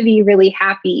supposed to be really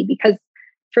happy because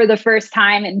for the first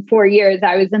time in 4 years,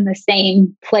 I was in the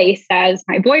same place as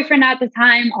my boyfriend at the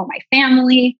time, all my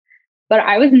family, but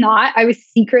I was not. I was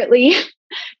secretly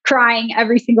crying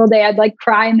every single day. I'd like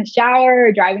cry in the shower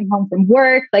or driving home from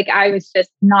work. Like I was just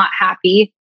not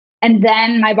happy. And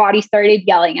then my body started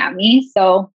yelling at me.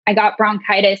 So I got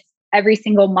bronchitis every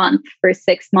single month for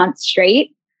 6 months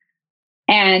straight.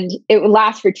 And it would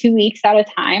last for 2 weeks at a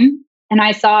time. And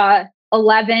I saw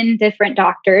 11 different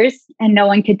doctors and no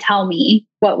one could tell me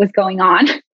what was going on.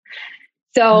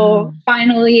 So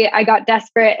finally I got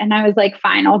desperate and I was like,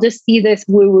 fine, I'll just see this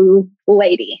woo-woo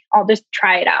lady. I'll just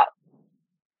try it out.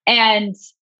 And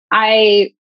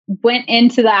I went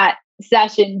into that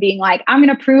session being like, I'm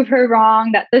going to prove her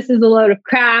wrong, that this is a load of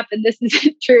crap and this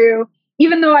isn't true,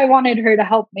 even though I wanted her to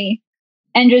help me.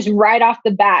 And just right off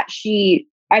the bat, she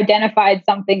identified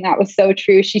something that was so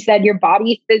true. She said, your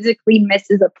body physically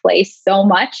misses a place so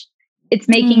much, it's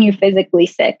making you physically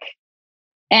sick.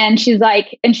 And she's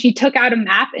like, and she took out a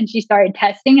map and she started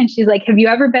testing. And she's like, have you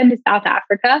ever been to South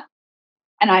Africa?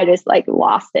 And I just like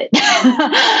lost it.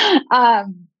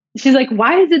 She's like,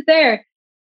 why is it there?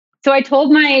 So I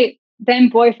told my then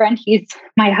boyfriend, he's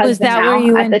my husband. Was that now, where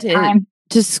you at went the time.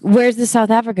 Just where's the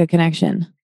South Africa connection?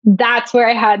 That's where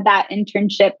I had that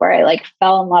internship where I like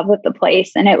fell in love with the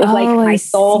place. And it was like my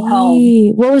soul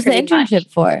home. What was the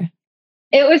internship for?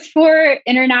 It was for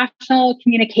international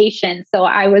communication. So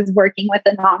I was working with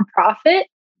a nonprofit.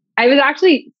 I was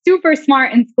actually super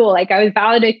smart in school. Like I was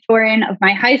valedictorian of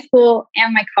my high school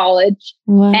and my college.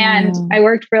 Wow. And I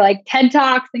worked for like TED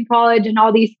Talks in college and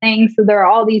all these things. So there are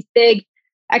all these big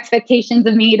expectations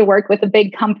of me to work with a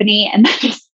big company. And that's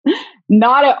just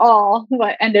not at all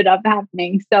what ended up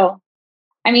happening. So,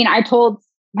 I mean, I told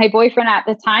my boyfriend at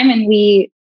the time and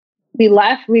we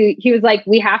left. He was like,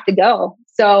 we have to go.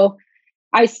 So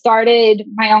I started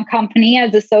my own company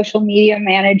as a social media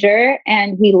manager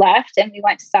and we left and we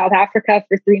went to South Africa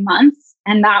for 3 months.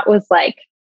 And that was like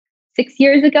 6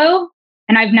 years ago.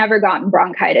 And I've never gotten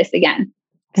bronchitis again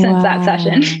since that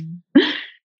session.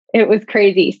 It was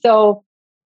crazy. So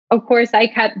of course I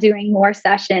kept doing more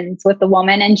sessions with the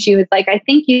woman and she was like, I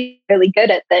think you're really good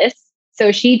at this.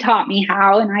 So she taught me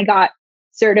how and I got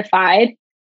certified.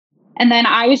 And then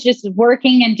I was just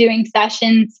working and doing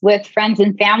sessions with friends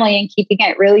and family and keeping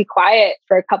it really quiet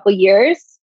for a couple of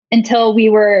years until we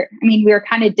were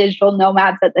kind of digital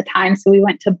nomads at the time. So we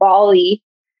went to Bali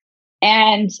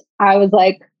and I was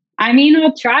like,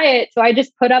 I'll try it. So I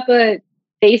just put up a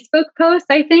Facebook post.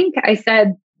 I think I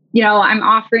said, I'm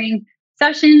offering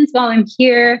sessions while I'm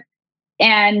here.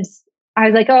 And I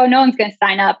was like, oh, no one's going to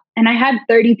sign up. And I had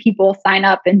 30 people sign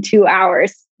up in 2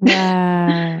 hours.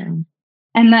 Wow.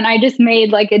 And then I just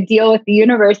made like a deal with the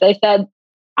universe. I said,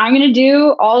 I'm going to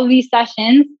do all of these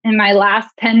sessions in my last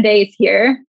 10 days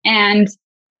here. And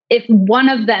if one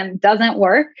of them doesn't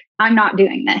work, I'm not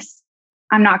doing this.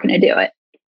 I'm not going to do it.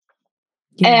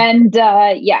 Yeah. And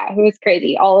it was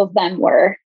crazy. All of them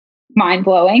were mind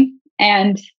blowing.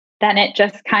 And then it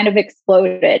just kind of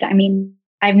exploded. I mean,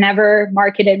 I've never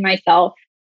marketed myself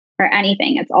or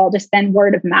anything. It's all just been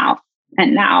word of mouth.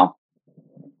 And now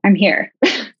I'm here.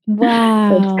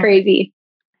 Wow. It's crazy.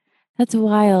 That's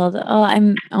wild.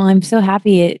 I'm so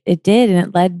happy it did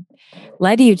and it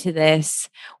led you to this.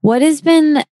 What has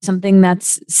been something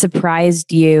that's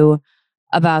surprised you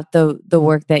about the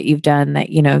work that you've done that,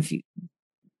 if you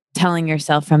telling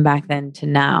yourself from back then to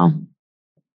now?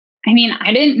 I mean,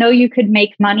 I didn't know you could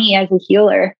make money as a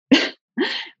healer.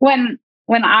 When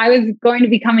I was going to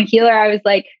become a healer, I was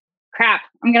like, crap,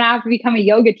 I'm going to have to become a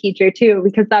yoga teacher too,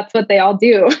 because that's what they all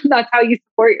do. That's how you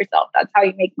support yourself. That's how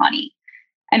you make money.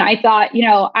 And I thought,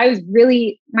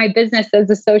 my business as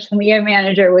a social media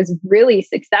manager was really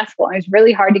successful. It was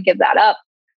really hard to give that up,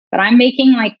 but I'm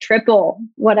making like triple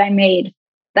what I made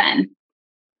then.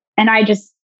 And I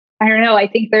don't know. I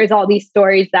think there's all these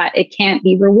stories that it can't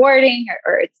be rewarding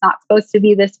or it's not supposed to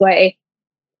be this way,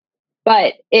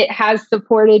 but it has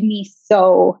supported me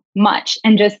so much.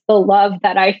 And just the love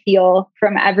that I feel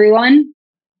from everyone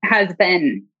has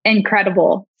been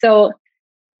incredible. So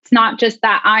it's not just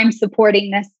that I'm supporting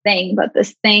this thing, but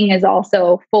this thing is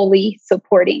also fully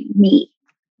supporting me,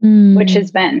 which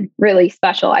has been really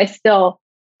special. I still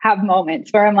have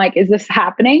moments where I'm like, is this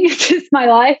happening? Is this my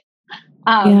life?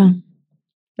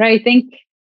 But I think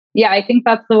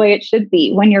that's the way it should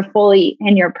be. When you're fully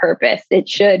in your purpose, it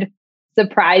should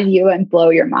surprise you and blow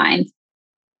your mind.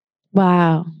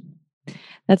 Wow.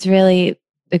 That's really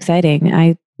exciting.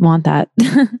 I want that.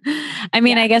 I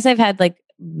mean, I guess I've had like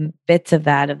bits of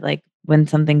that, of like when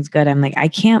something's good, I'm like, I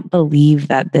can't believe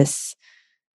that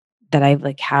I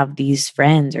like have these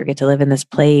friends or get to live in this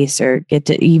place or get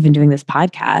to even doing this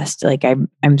podcast. Like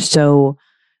I'm so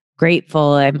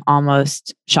grateful. I'm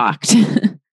almost shocked.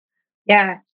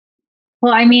 Yeah.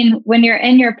 Well, I mean, when you're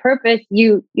in your purpose,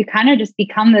 you kind of just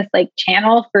become this like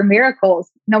channel for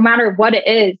miracles, no matter what it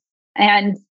is.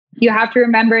 And you have to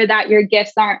remember that your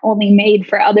gifts aren't only made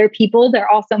for other people,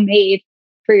 they're also made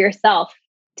for yourself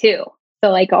too. So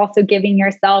like also giving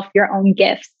yourself your own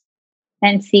gifts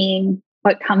and seeing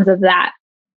what comes of that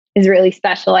is really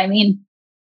special. I mean,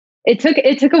 it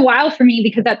took a while for me,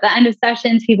 because at the end of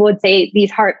sessions, people would say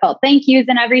these heartfelt thank yous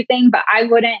and everything, but I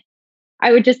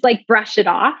would just like brush it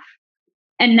off.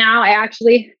 And now I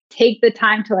actually take the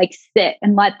time to like sit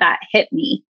and let that hit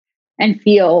me and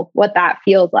feel what that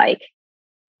feels like.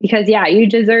 Because you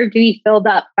deserve to be filled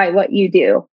up by what you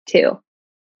do too.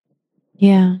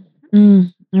 Yeah. I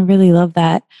really love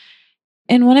that.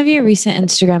 In one of your recent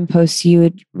Instagram posts, you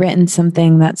had written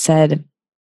something that said,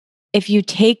 if you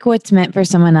take what's meant for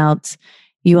someone else,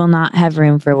 you will not have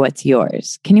room for what's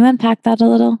yours. Can you unpack that a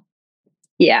little?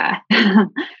 Yeah.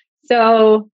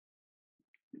 So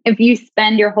if you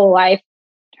spend your whole life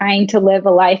trying to live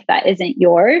a life that isn't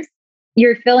yours,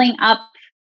 you're filling up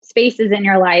spaces in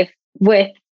your life with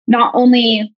not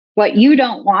only what you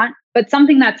don't want, but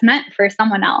something that's meant for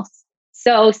someone else.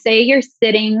 So say you're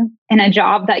sitting in a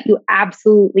job that you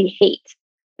absolutely hate,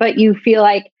 but you feel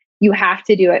like you have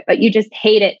to do it, but you just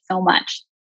hate it so much.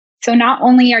 So not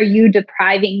only are you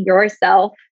depriving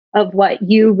yourself of what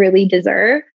you really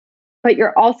deserve, but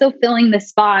you're also filling the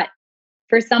spot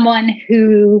for someone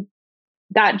who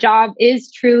that job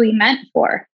is truly meant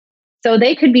for. So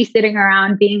they could be sitting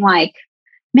around being like,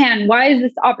 man, why is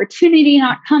this opportunity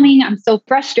not coming? I'm so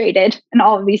frustrated and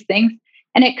all of these things.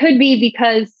 And it could be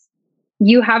because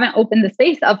you haven't opened the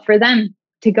space up for them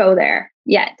to go there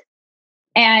yet.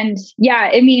 And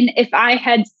I mean, if I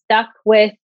had stuck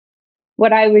with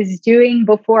what I was doing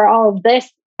before all of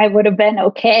this, I would have been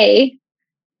okay,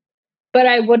 but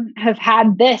I wouldn't have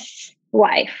had this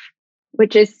life,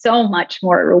 which is so much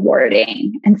more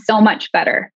rewarding and so much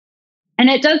better. And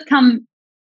it does come,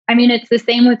 I mean, it's the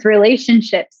same with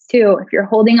relationships too. If you're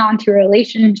holding on to a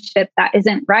relationship that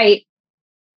isn't right,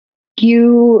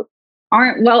 you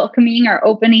aren't welcoming or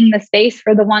opening the space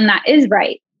for the one that is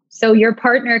right. So your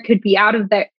partner could be out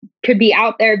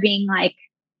there being like,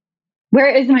 where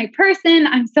is my person?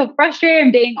 I'm so frustrated.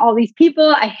 I'm dating all these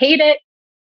people. I hate it.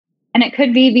 And it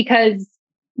could be because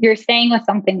you're staying with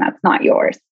something that's not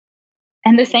yours.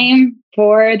 And the same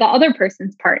for the other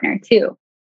person's partner too.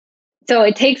 So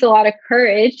it takes a lot of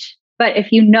courage, but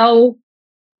if you know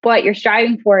what you're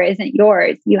striving for isn't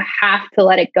yours, you have to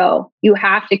let it go. You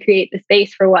have to create the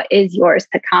space for what is yours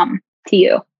to come to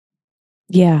you.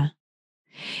 Yeah.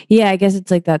 Yeah, I guess it's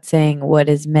like that saying, what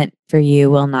is meant for you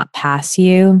will not pass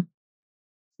you.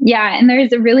 Yeah, and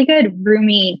there's a really good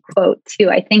Rumi quote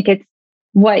too. I think it's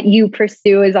what you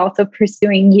pursue is also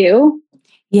pursuing you.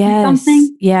 Yes.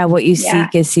 Yeah, what you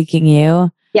seek is seeking you.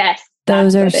 Yes.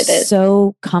 Those are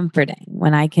so comforting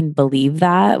when I can believe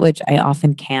that, which I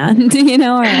often can't,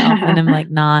 or I often am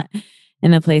like not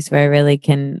in a place where I really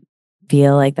can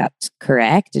feel like that's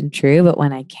correct and true. But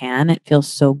when I can, it feels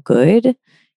so good.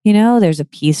 There's a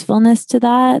peacefulness to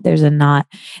that.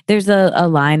 There's a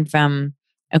line from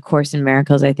A Course in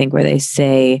Miracles, I think, where they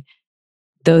say,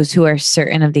 those who are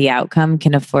certain of the outcome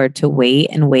can afford to wait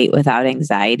and wait without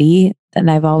anxiety. That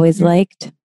I've always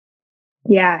liked.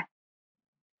 Yeah.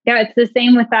 Yeah, it's the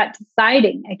same with that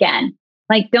deciding again.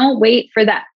 Like, don't wait for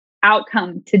that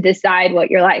outcome to decide what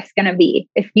your life's going to be.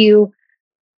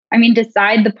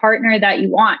 Decide the partner that you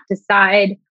want,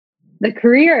 decide the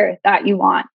career that you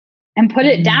want, and put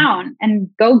it down and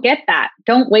go get that.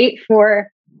 Don't wait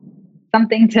for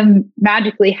something to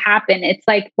magically happen. It's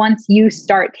like once you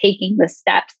start taking the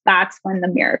steps, that's when the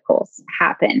miracles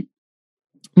happen.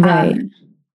 Right.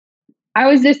 I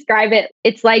always describe it.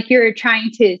 It's like you're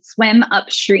trying to swim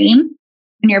upstream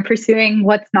and you're pursuing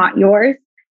what's not yours.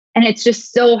 And it's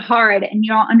just so hard and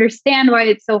you don't understand why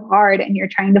it's so hard and you're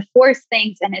trying to force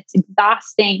things and it's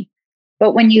exhausting.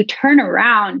 But when you turn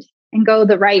around and go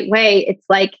the right way, it's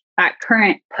like that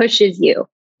current pushes you.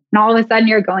 And all of a sudden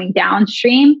you're going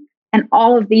downstream and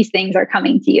all of these things are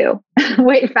coming to you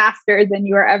way faster than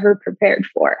you were ever prepared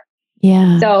for.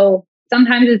 Yeah. So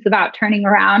sometimes it's about turning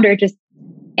around or just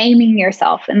aiming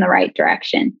yourself in the right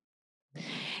direction.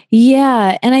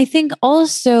 Yeah. And I think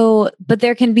also, but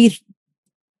there can be,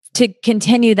 to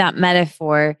continue that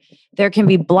metaphor, there can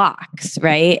be blocks,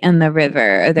 right? In the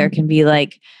river, or there can be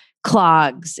like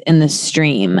clogs in the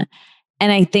stream.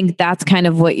 And I think that's kind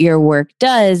of what your work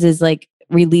does, is like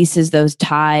releases those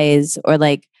ties or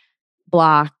like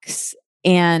blocks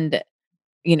and,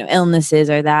 you know, illnesses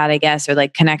or that, I guess, or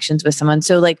like connections with someone.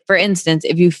 So like, for instance,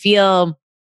 if you feel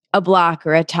a block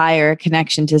or a tie or a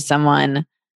connection to someone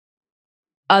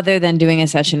other than doing a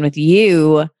session with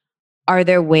you, are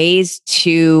there ways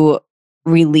to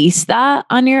release that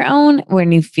on your own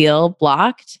when you feel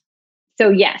blocked? So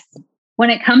yes, when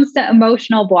it comes to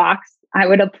emotional blocks, I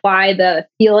would apply the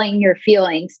feeling your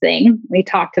feelings thing we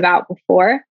talked about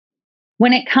before.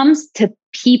 When it comes to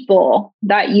people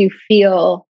that you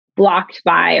feel blocked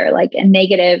by or like a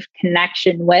negative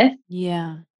connection with,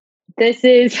 yeah, this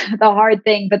is the hard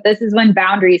thing, but this is when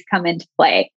boundaries come into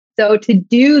play. So to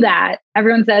do that,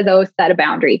 everyone says, oh, set a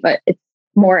boundary, but it's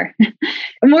more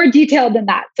detailed than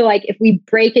that. So like if we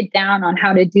break it down on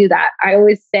how to do that, I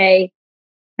always say,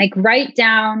 like, write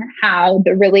down how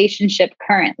the relationship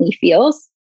currently feels,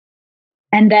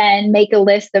 and then make a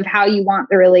list of how you want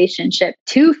the relationship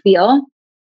to feel.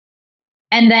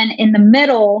 And then in the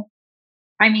middle,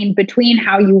 I mean, between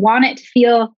how you want it to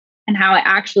feel and how it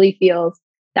actually feels,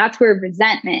 that's where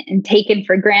resentment and taken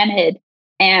for granted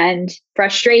and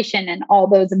frustration and all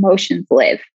those emotions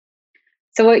live.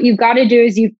 So what you've got to do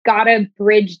is you've got to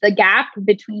bridge the gap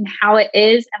between how it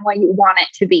is and what you want it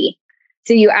to be.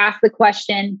 So you ask the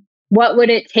question, what would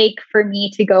it take for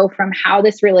me to go from how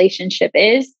this relationship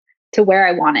is to where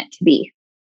I want it to be?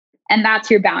 And that's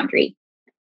your boundary.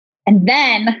 And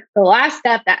then the last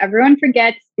step that everyone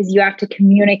forgets is you have to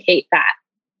communicate that.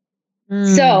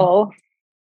 So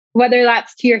whether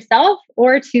that's to yourself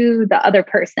or to the other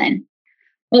person.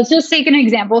 Let's just take an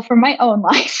example from my own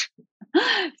life.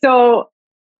 So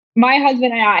my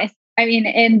husband and I mean,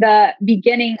 in the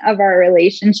beginning of our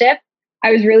relationship,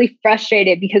 I was really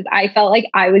frustrated because I felt like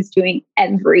I was doing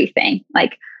everything,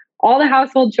 like all the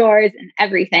household chores and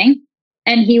everything,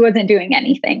 and he wasn't doing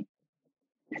anything.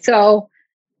 So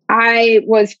I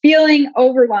was feeling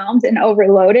overwhelmed and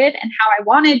overloaded, and how I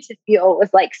wanted to feel was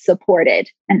like supported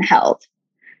and held.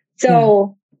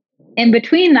 So in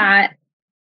between that,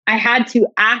 I had to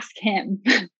ask him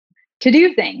to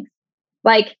do things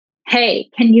like,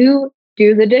 hey, can you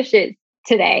do the dishes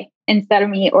today instead of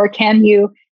me? Or can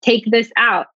you take this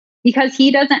out? Because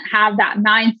he doesn't have that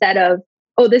mindset of,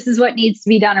 oh, this is what needs to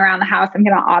be done around the house, I'm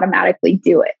going to automatically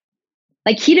do it.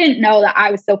 Like he didn't know that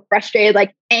I was so frustrated,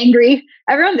 like angry.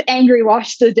 Everyone's angry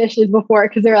washed the dishes before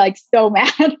because they're like so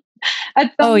mad.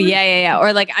 Oh, yeah.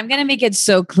 Or like, I'm going to make it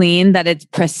so clean that it's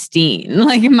pristine.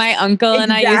 Like my uncle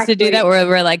and I used to do that, where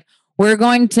we're like, we're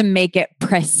going to make it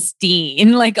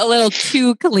pristine, like a little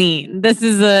too clean. This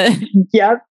is a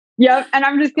Yep. And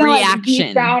I'm just going to be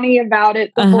frowny about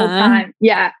it the whole time.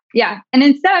 Yeah. And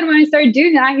instead, when I started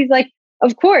doing that, he's like,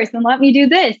 of course, and let me do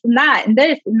this and that and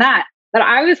this and that. But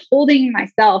I was holding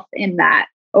myself in that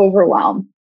overwhelm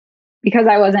because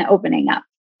I wasn't opening up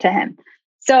to him.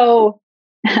 So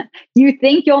you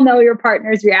think you'll know your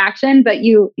partner's reaction, but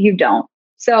you don't.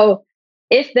 So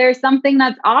if there's something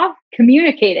that's off,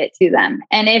 communicate it to them.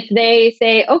 And if they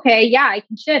say, okay, yeah, I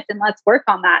can shift and let's work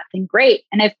on that, then great.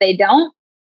 And if they don't,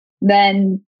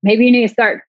 then maybe you need to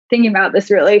start thinking about this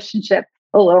relationship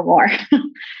a little more.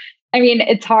 I mean,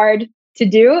 it's hard to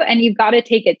do, and you've got to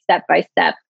take it step by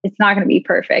step. It's not going to be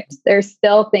perfect. There's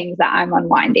still things that I'm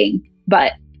unwinding,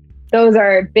 but those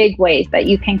are big ways that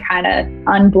you can kind of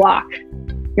unblock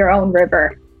your own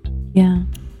river. Yeah.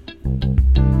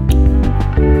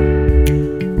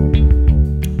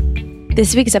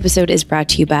 This week's episode is brought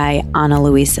to you by Ana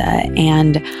Luisa,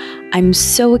 and I'm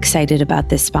so excited about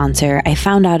this sponsor. I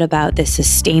found out about this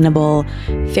sustainable,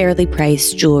 fairly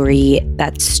priced jewelry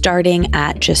that's starting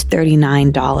at just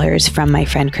 $39 from my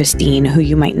friend Christine, who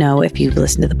you might know if you've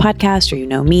listened to the podcast or you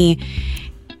know me.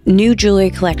 New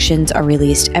jewelry collections are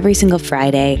released every single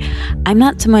Friday. I'm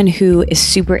not someone who is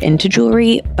super into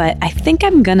jewelry, but I think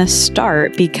I'm gonna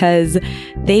start because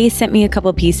they sent me a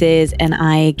couple pieces and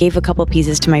I gave a couple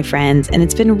pieces to my friends, and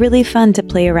it's been really fun to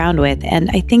play around with,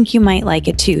 and I think you might like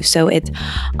it too. So it's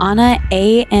Ana,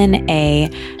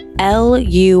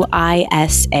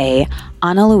 Analuisa,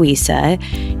 Ana Luisa,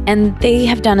 and they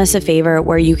have done us a favor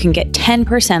where you can get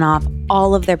 10% off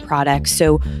all of their products.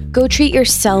 So go treat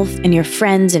yourself and your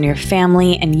friends and your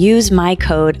family and use my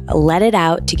code Let It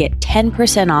Out to get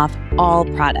 10% off all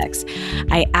products.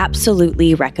 I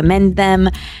absolutely recommend them.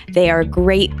 They are a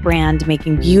great brand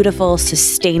making beautiful,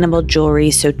 sustainable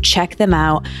jewelry. So check them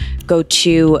out. Go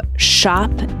to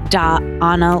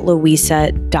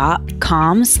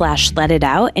shop.analuisa.com/let it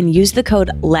out and use the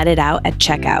code Let It Out at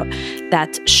checkout.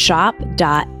 That's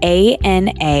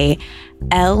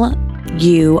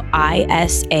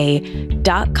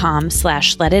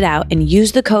shop.analuisa.com/let it out and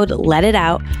use the code Let It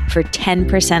Out for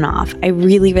 10% off. I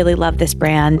really, really love this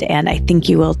brand and I think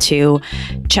you will too.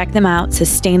 Check them out.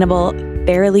 Sustainable,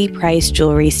 fairly priced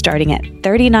jewelry starting at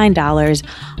 $39.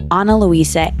 Ana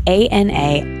Luisa,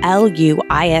 ANALUISA.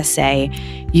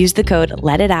 Use the code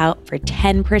Let It Out for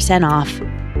 10% off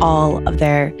all of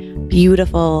their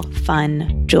beautiful,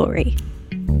 fun jewelry.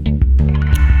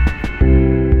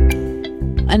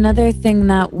 Another thing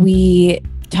that we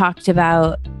talked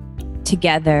about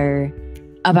together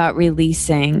about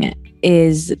releasing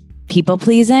is people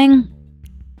pleasing.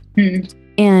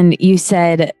 And you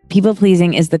said people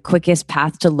pleasing is the quickest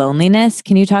path to loneliness.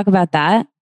 Can you talk about that?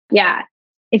 Yeah.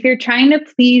 If you're trying to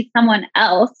please someone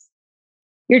else,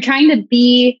 you're trying to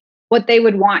be what they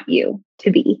would want you to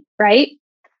be, right?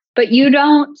 But you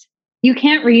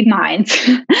can't read minds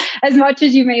as much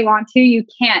as you may want to, you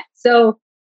can't. So,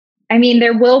 I mean,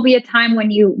 there will be a time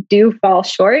when you do fall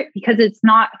short because it's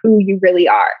not who you really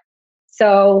are.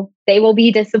 So they will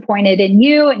be disappointed in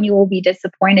you and you will be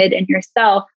disappointed in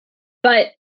yourself. But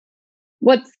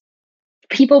what's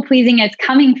people pleasing is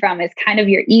coming from is kind of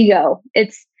your ego.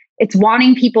 It's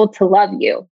wanting people to love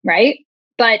you, right?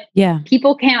 But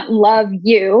people can't love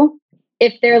you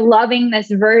if they're loving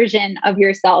this version of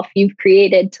yourself you've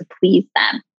created to please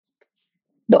them.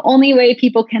 The only way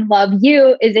people can love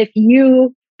you is if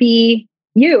you be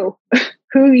you,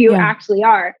 who you actually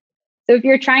are. So if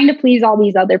you're trying to please all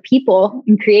these other people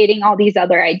and creating all these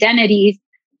other identities,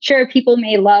 sure, people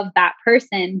may love that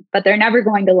person, but they're never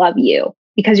going to love you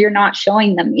because you're not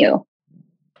showing them you.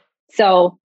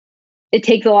 So it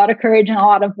takes a lot of courage and a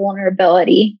lot of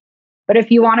vulnerability. But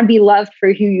if you want to be loved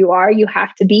for who you are, you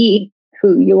have to be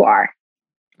who you are.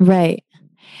 Right.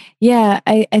 Yeah.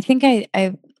 I think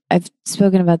I've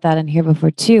spoken about that in here before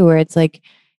too, where it's like,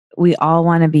 we all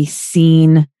want to be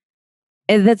seen.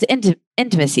 That's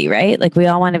intimacy, right? Like we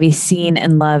all want to be seen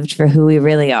and loved for who we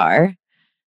really are,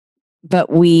 but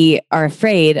we are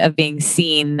afraid of being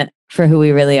seen for who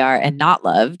we really are and not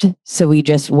loved. So we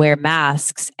just wear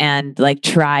masks and like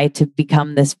try to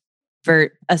become this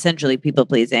essentially people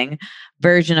pleasing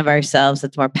version of ourselves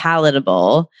that's more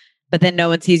palatable, but then no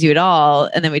one sees you at all.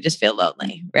 And then we just feel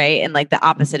lonely, right? And like the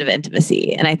opposite of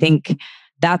intimacy. And I think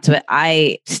that's what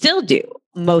I still do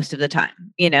most of the time,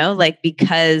 like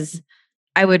because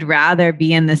I would rather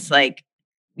be in this like,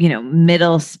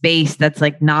 middle space that's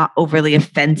like not overly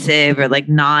offensive or like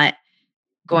not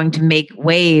going to make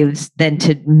waves than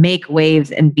to make waves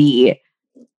and be,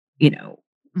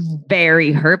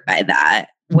 very hurt by that.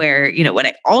 Where, what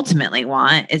I ultimately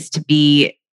want is to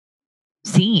be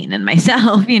seen in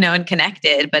myself, and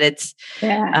connected. But it's,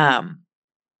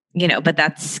 but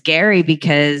that's scary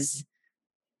because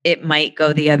it might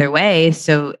go the other way.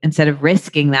 So instead of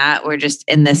risking that, we're just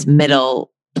in this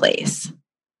middle place.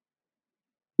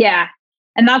 Yeah.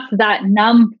 And that's that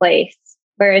numb place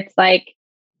where it's like,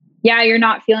 yeah, you're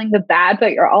not feeling the bad,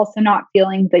 but you're also not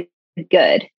feeling the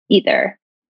good either.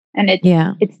 And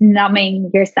it's numbing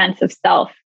your sense of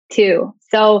self too.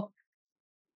 So,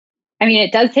 I mean,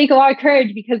 it does take a lot of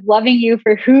courage because loving you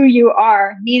for who you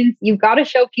are means you've got to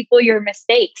show people your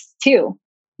mistakes too.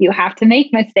 You have to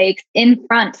make mistakes in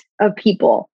front of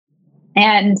people.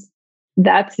 And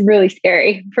that's really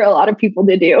scary for a lot of people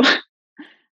to do.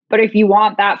 But if you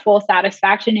want that full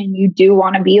satisfaction and you do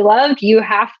want to be loved, you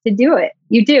have to do it.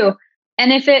 You do.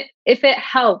 And if it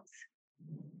helps,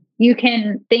 you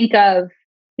can think of,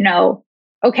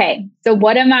 okay, so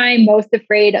what am I most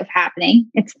afraid of happening?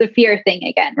 It's the fear thing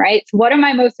again, right? So what am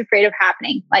I most afraid of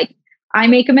happening? Like I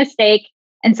make a mistake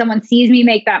and someone sees me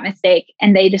make that mistake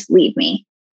and they just leave me.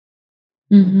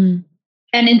 Mm-hmm.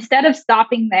 And instead of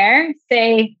stopping there,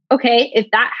 say, okay, if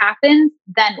that happens,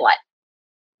 then what?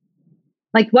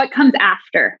 Like what comes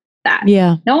after? that.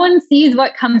 Yeah. No one sees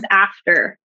what comes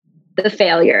after the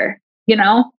failure, you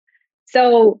know?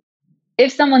 So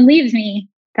if someone leaves me,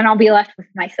 then I'll be left with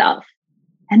myself.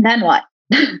 And then what?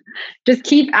 Just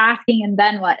keep asking, and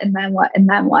then what? And then what? And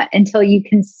then what? Until you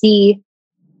can see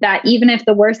that even if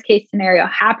the worst case scenario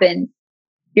happens,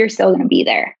 you're still going to be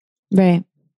there. Right.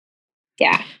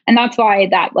 Yeah. And that's why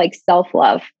that like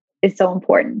self-love is so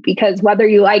important, because whether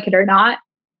you like it or not,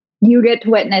 you get to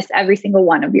witness every single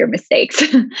one of your mistakes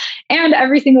and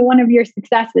every single one of your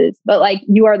successes. But like,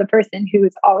 you are the person who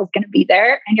is always going to be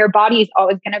there, and your body is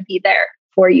always going to be there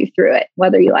for you through it,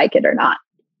 whether you like it or not.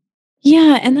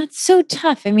 Yeah. And that's so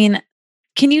tough. I mean,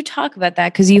 can you talk about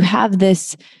that? Because you have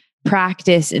this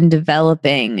practice in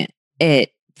developing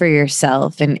it for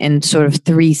yourself and sort of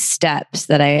 3 steps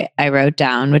that I wrote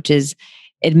down, which is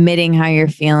admitting how you're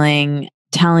feeling,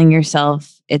 telling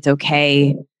yourself it's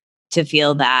okay to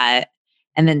feel that,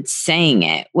 and then saying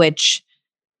it, which,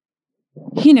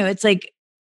 it's like,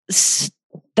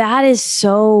 that is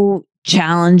so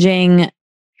challenging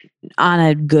on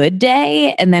a good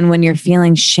day. And then when you're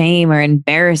feeling shame or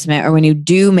embarrassment, or when you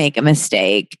do make a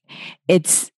mistake,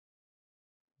 it's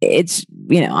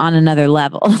on another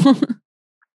level.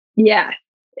 Yeah,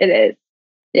 it is.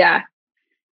 Yeah.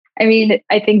 I mean,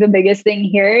 I think the biggest thing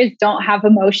here is don't have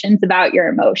emotions about your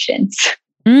emotions.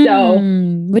 So,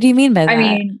 what do you mean by that? I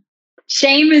mean,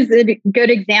 shame is a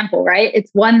good example, right? It's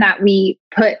one that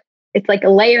it's like a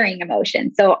layering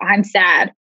emotion. So I'm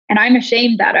sad and I'm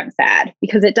ashamed that I'm sad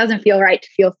because it doesn't feel right to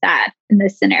feel sad in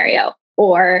this scenario.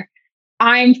 Or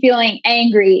I'm feeling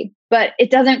angry, but it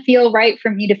doesn't feel right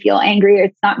for me to feel angry, or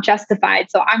it's not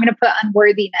justified. So I'm going to put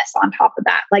unworthiness on top of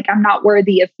that. Like, I'm not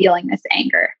worthy of feeling this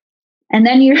anger. And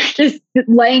then you're just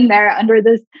laying there under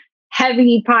this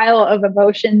heavy pile of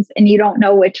emotions and you don't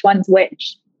know which one's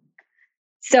which.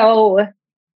 So,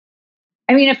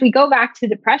 I mean, if we go back to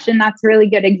depression, that's a really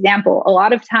good example. A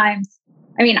lot of times,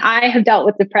 I mean, I have dealt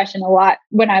with depression a lot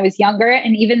when I was younger,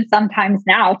 and even sometimes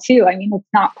now too. I mean, it's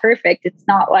not perfect. It's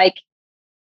not like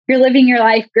you're living your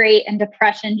life great and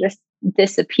depression just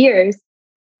disappears.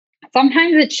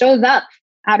 Sometimes it shows up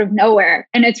out of nowhere.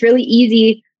 And it's really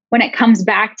easy when it comes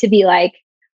back to be like,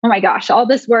 oh my gosh, all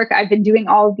this work I've been doing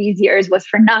all of these years was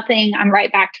for nothing. I'm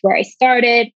right back to where I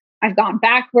started. I've gone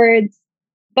backwards.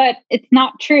 But it's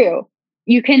not true.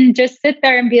 You can just sit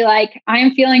there and be like,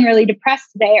 I'm feeling really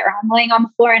depressed today, or I'm laying on the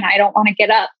floor and I don't want to get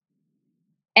up.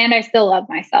 And I still love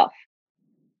myself.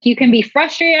 You can be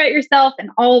frustrated at yourself and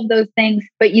all of those things,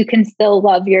 but you can still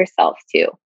love yourself too.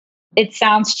 It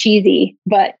sounds cheesy,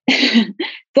 but it's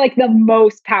like the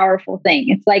most powerful thing.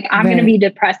 It's like, I'm going to be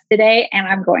depressed today and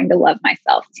I'm going to love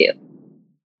myself too.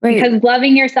 Right. Because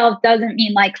loving yourself doesn't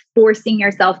mean like forcing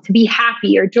yourself to be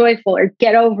happy or joyful or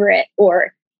get over it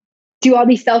or do all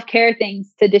these self-care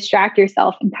things to distract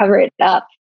yourself and cover it up.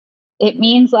 It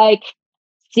means like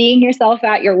seeing yourself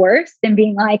at your worst and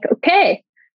being like, okay,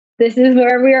 this is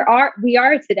where we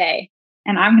are today.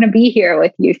 And I'm going to be here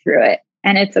with you through it.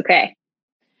 And it's okay.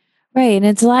 Right. And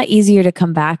it's a lot easier to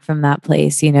come back from that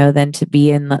place, than to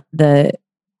be in the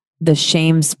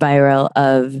shame spiral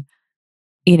of,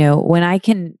 when I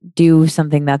can do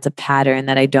something that's a pattern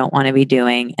that I don't want to be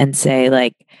doing and say,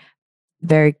 like,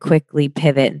 very quickly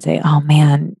pivot and say, oh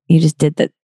man, you just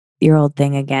did your old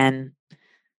thing again.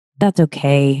 That's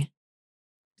okay.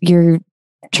 You're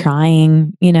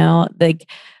trying, like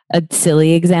a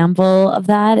silly example of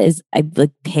that is I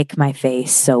like pick my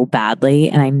face so badly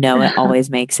and I know it always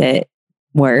makes it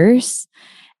worse.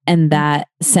 And that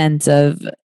sense of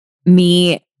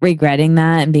me regretting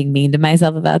that and being mean to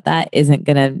myself about that isn't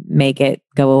going to make it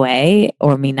go away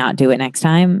or me not do it next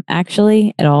time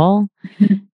actually at all.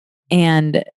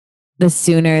 And the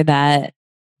sooner that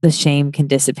the shame can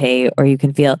dissipate or you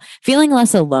can feeling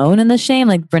less alone in the shame,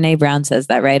 like Brene Brown says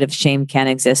that, right? If shame can't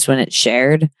exist when it's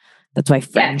shared, that's why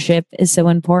friendship is so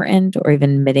important, or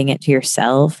even admitting it to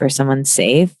yourself or someone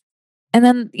safe. And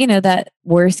then, that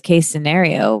worst case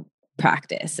scenario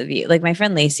practice of you. Like my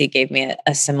friend Lacey gave me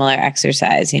a similar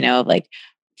exercise, of like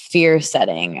fear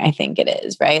setting, I think it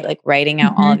is, right? Like writing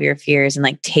out all of your fears and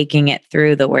like taking it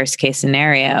through the worst case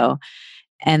scenario.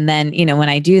 And then, when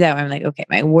I do that, I'm like, okay,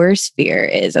 my worst fear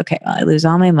is, okay, well, I lose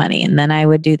all my money and then I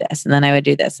would do this and then I would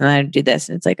do this and then I would do this.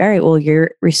 And it's like, all right, well,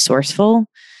 you're resourceful.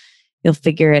 You'll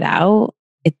figure it out.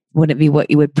 It wouldn't be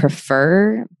what you would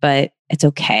prefer, but it's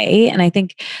okay. And I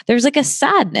think there's like a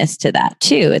sadness to that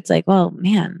too. It's like, well,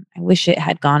 man, I wish it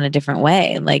had gone a different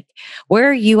way. Like, where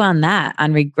are you on that,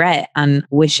 on regret, on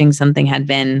wishing something had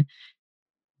been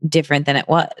different than it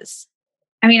was?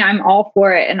 I mean, I'm all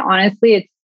for it. And honestly, it's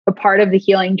a part of the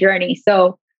healing journey.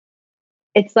 So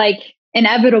it's like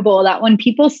inevitable that when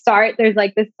people start, there's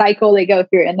like this cycle they go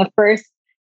through. In the first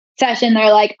session,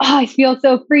 they're like, oh, I feel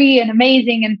so free and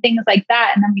amazing and things like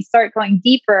that. And then we start going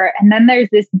deeper. And then there's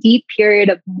this deep period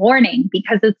of mourning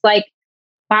because it's like,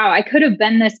 wow, I could have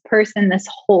been this person this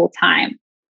whole time.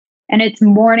 And it's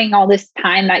mourning all this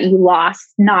time that you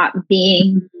lost not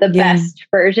being the best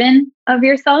version of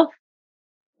yourself.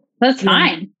 That's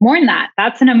fine. Mourn that.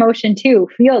 That's an emotion too.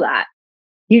 Feel that.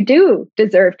 You do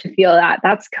deserve to feel that.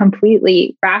 That's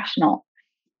completely rational.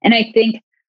 And I think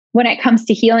when it comes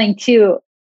to healing too,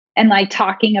 and like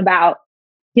talking about,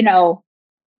 you know,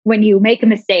 when you make a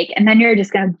mistake and then you're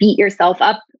just going to beat yourself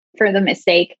up for the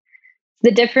mistake,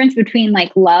 the difference between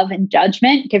like love and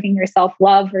judgment, giving yourself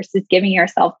love versus giving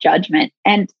yourself judgment.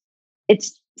 And it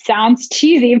sounds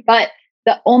cheesy, but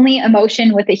the only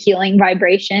emotion with a healing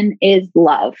vibration is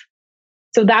love.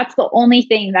 So that's the only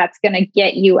thing that's going to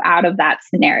get you out of that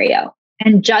scenario.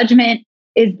 And judgment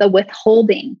is the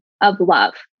withholding of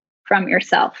love from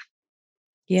yourself.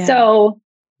 Yeah. So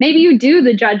maybe you do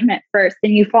the judgment first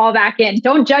and you fall back in.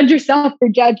 Don't judge yourself for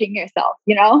judging yourself,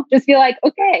 you know? Just be like,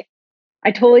 okay,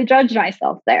 I totally judged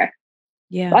myself there.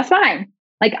 Yeah. That's fine.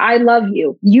 Like, I love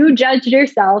you. You judged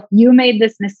yourself. You made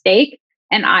this mistake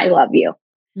and I love you.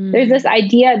 There's this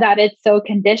idea that it's so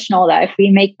conditional that if we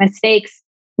make mistakes,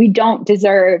 we don't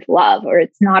deserve love or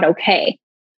it's not okay.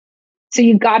 So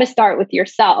you've got to start with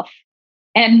yourself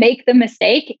and make the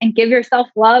mistake and give yourself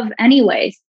love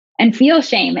anyways, and feel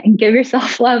shame and give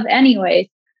yourself love anyways.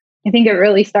 I think it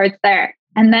really starts there.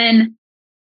 And then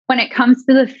when it comes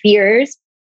to the fears,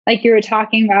 like you were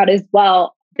talking about as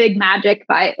well, Big Magic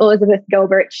by Elizabeth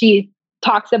Gilbert, she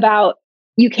talks about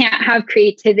you can't have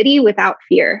creativity without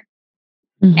fear.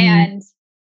 Mm-hmm. And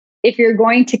if you're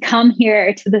going to come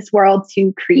here to this world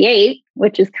to create,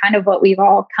 which is kind of what we've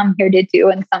all come here to do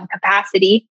in some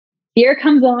capacity, fear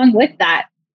comes along with that.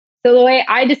 So the way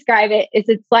I describe it is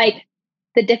it's like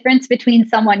the difference between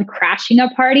someone crashing a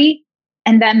party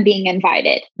and them being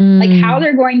invited. Like how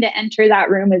they're going to enter that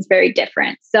room is very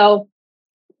different. So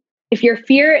if your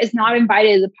fear is not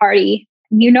invited to the party,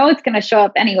 you know it's going to show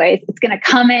up anyways. It's going to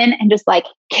come in and just like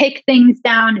kick things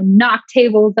down and knock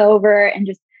tables over and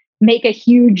just make a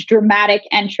huge dramatic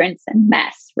entrance and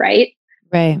mess, right?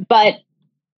 Right. But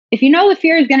if you know the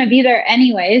fear is going to be there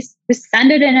anyways, just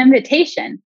send it an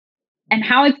invitation. And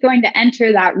how it's going to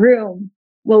enter that room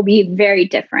will be very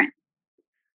different.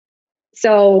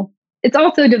 So it's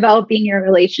also developing your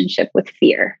relationship with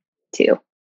fear too.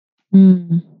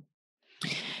 Mm.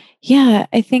 Yeah,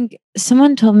 I think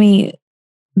someone told me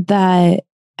that,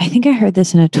 I think I heard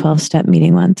this in a 12-step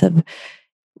meeting once, of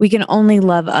we can only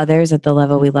love others at the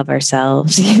level we love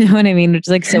ourselves. You know what I mean? Which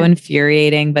is like so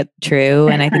infuriating, but true.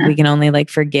 And I think we can only like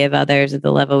forgive others at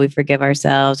the level we forgive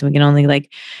ourselves. And we can only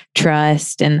like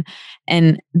trust. And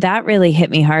that really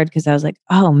hit me hard because I was like,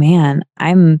 oh man,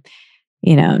 I'm,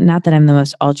 you know, not that I'm the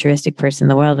most altruistic person in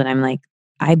the world, but I'm like,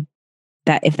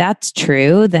 that if that's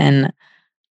true, then,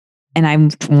 and I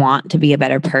want to be a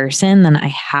better person, then I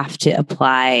have to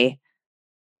apply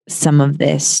some of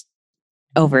this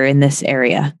over in this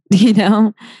area, you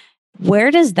know?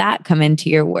 Where does that come into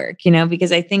your work? You know,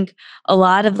 because I think a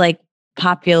lot of like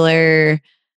popular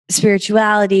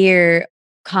spirituality or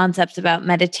concepts about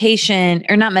meditation,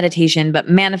 or not meditation, but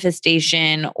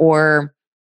manifestation or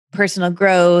personal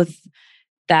growth,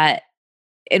 that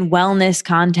in wellness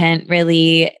content,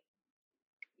 really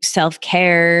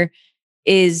self-care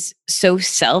is so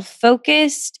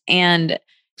self-focused, and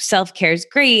self-care is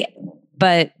great,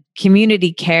 but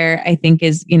community care, I think,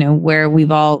 is, you know, where we've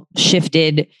all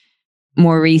shifted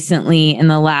more recently in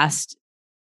the last,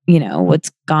 you know,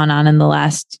 what's gone on in the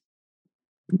last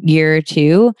year or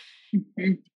two.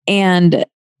 Mm-hmm. And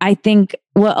I think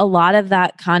what a lot of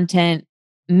that content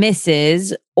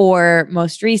misses, or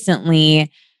most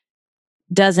recently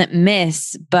doesn't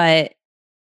miss, but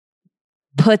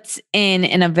puts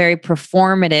in a very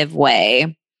performative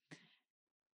way,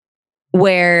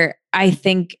 where I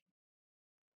think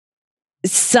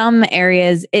some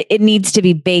areas it needs to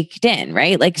be baked in,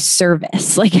 right? Like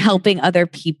service, like helping other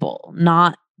people,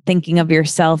 not thinking of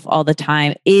yourself all the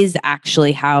time, is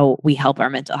actually how we help our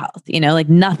mental health. You know, like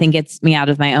nothing gets me out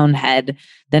of my own head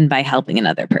than by helping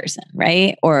another person,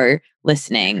 right? Or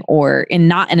listening, or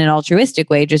not in an altruistic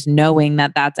way, just knowing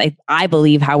that that's, I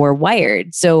believe, how we're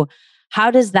wired. So how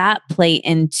does that play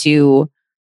into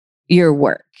your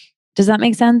work? Does that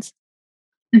make sense?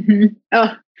 Mm-hmm.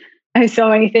 Oh, I have so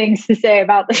many things to say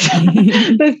about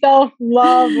the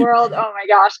self-love world. Oh my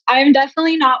gosh. I'm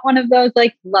definitely not one of those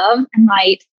like love and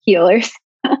light healers.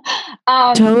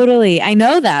 Totally. I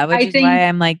know that, which is why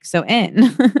I'm like so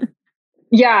in.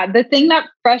 Yeah, the thing that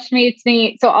frustrates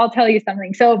me, so I'll tell you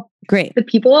something. So Great. the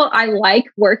people I like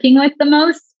working with the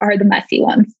most are the messy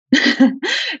ones.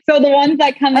 So the ones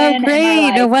that come Oh, in and are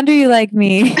great. No like, wonder you like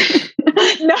me.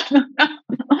 no, no, no.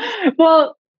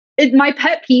 Well, my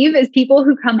pet peeve is people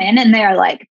who come in and they're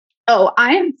like, oh,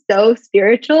 I am so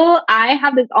spiritual. I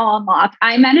have this all unlocked.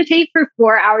 I meditate for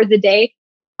 4 hours a day.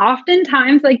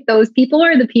 Oftentimes, like those people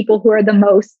are the people who are the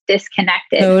most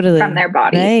disconnected from Totally. their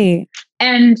bodies. Right.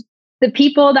 And the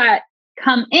people that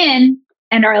come in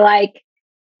and are like,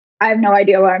 I have no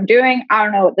idea what I'm doing. I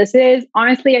don't know what this is.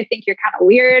 Honestly, I think you're kind of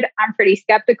weird. I'm pretty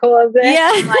skeptical of this.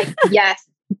 Yeah. I'm like, yes,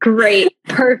 great,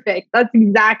 perfect. That's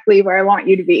exactly where I want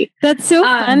you to be. That's so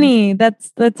funny.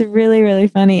 That's really, really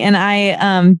funny. And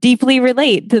I deeply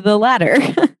relate to the latter.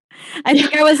 I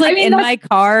think I was like in my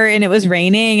car and it was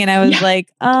raining and I was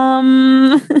like,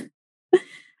 I'm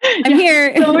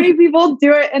here. So many people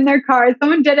do it in their cars.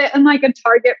 Someone did it in like a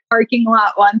Target parking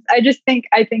lot once. I think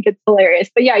it's hilarious.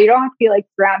 But yeah, you don't have to be like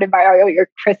surrounded by all your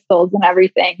crystals and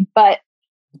everything. But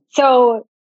so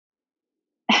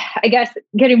I guess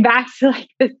getting back to like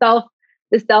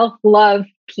the self-love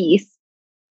piece,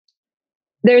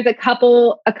 there's a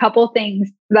couple things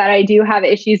that I do have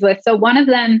issues with. So one of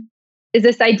them is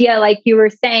this idea, like you were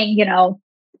saying,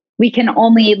 we can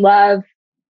only love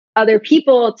other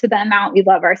people to the amount we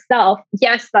love ourselves.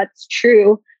 Yes, that's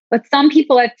true. But some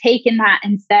people have taken that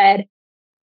and said,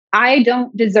 I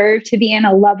don't deserve to be in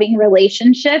a loving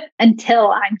relationship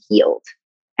until I'm healed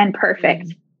and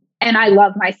perfect. And I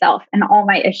love myself and all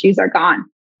my issues are gone.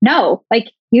 No,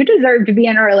 like you deserve to be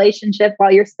in a relationship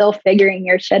while you're still figuring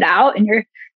your shit out and you're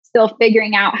still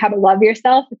figuring out how to love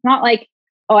yourself. It's not like,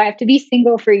 oh, I have to be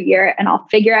single for a year and I'll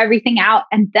figure everything out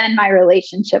and then my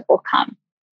relationship will come.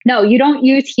 No, you don't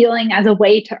use healing as a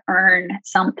way to earn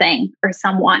something or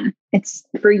someone. It's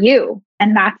for you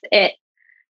and that's it.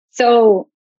 So,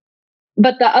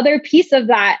 but the other piece of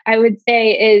that I would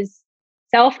say is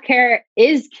self-care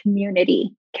is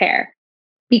community care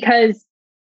because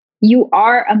you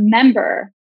are a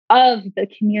member of the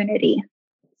community.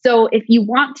 So if you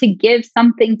want to give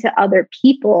something to other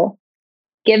people,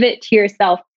 give it to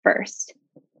yourself first.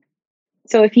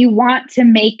 So if you want to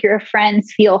make your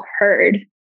friends feel heard,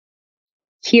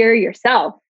 hear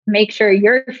yourself, make sure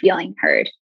you're feeling heard.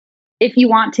 If you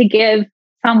want to give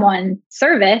someone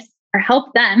service or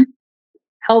help them,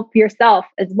 help yourself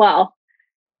as well.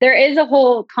 There is a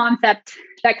whole concept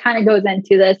that kind of goes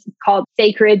into this. It's called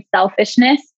sacred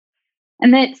selfishness.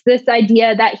 And it's this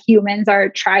idea that humans are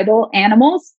tribal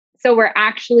animals. So we're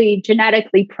actually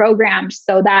genetically programmed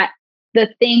so that the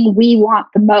thing we want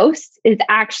the most is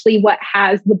actually what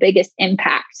has the biggest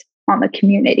impact on the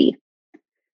community.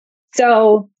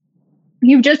 So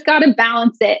you've just got to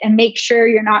balance it and make sure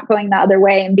you're not going the other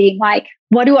way and being like,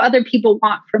 what do other people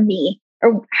want from me?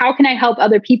 Or how can I help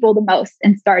other people the most?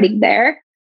 And starting there,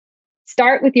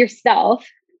 start with yourself,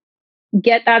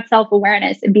 get that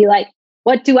self-awareness and be like,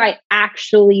 what do I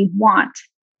actually want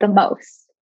the most?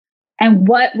 And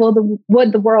what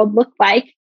would the world look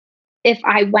like if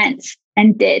I went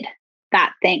and did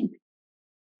that thing?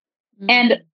 Mm-hmm.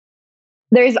 And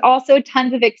there's also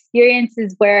tons of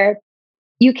experiences where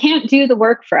you can't do the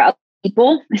work for other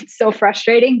people. It's so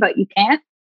frustrating, but you can't.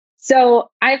 So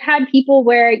I've had people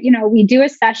where, we do a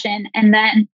session and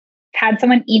then had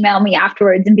someone email me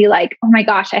afterwards and be like, oh my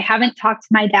gosh, I haven't talked to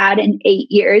my dad in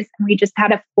 8 years. And we just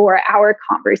had a 4-hour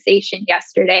conversation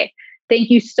yesterday. Thank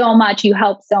you so much. You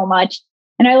helped so much.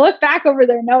 And I look back over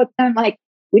their notes and I'm like,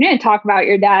 we didn't talk about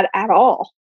your dad at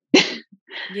all.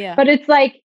 Yeah. But it's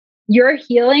like your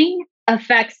healing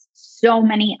affects so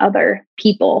many other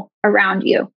people around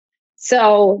you.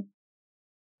 So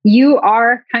you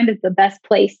are kind of the best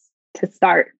place to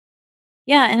start.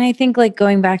 Yeah. And I think like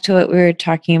going back to what we were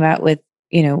talking about with,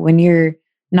 when you're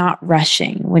not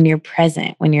rushing, when you're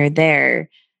present, when you're there,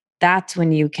 that's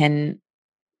when you can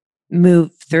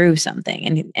move through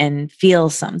something and feel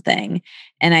something.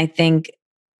 And I think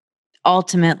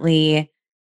ultimately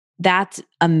that's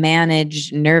a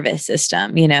managed nervous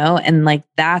system, and like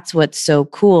that's what's so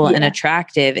cool and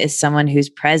attractive is someone who's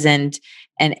present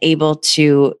and able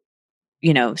to,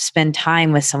 spend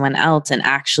time with someone else and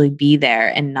actually be there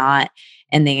and not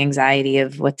in the anxiety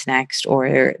of what's next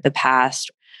or the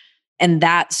past. And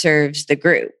that serves the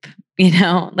group,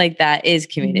 like that is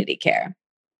community care.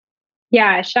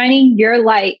 Yeah. Shining your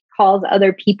light calls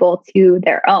other people to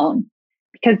their own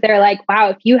because they're like, wow,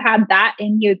 if you had that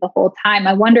in you the whole time,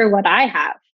 I wonder what I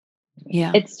have.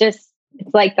 Yeah. It's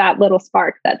like that little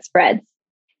spark that spreads.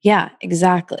 Yeah,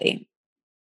 exactly.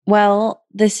 Well,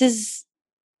 this is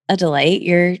a delight.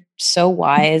 You're so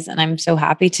wise and I'm so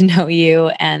happy to know you.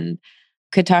 And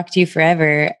could talk to you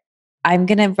forever. I'm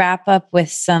going to wrap up with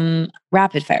some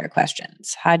rapid fire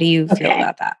questions. How do you feel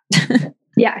about that?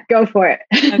 Yeah, go for it.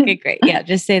 Okay, great. Yeah,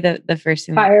 just say the first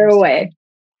thing. Fire away.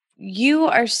 You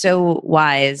are so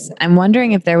wise. I'm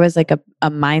wondering if there was like a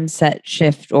mindset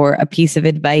shift or a piece of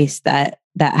advice that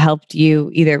helped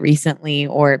you either recently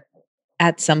or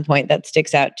at some point that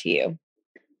sticks out to you.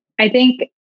 I think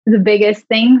the biggest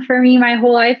thing for me my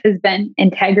whole life has been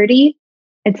integrity.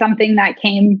 It's something that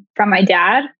came from my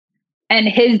dad. And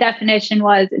his definition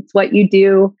was it's what you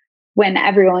do when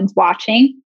everyone's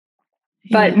watching.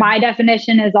 Yeah. But my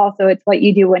definition is also it's what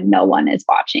you do when no one is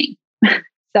watching.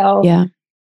 So yeah.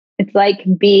 It's like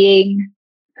being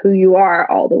who you are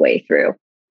all the way through.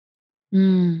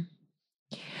 Mm.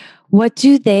 What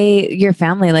do your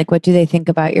family, like, what do they think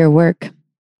about your work?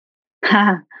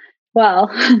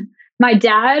 Well, my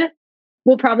dad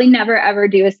will probably never, ever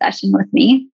do a session with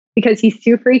me because he's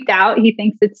too freaked out. He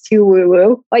thinks it's too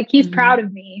woo-woo. Like he's proud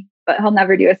of me, but he'll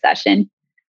never do a session.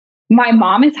 My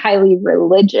mom is highly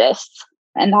religious,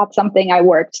 and that's something I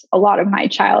worked a lot of my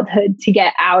childhood to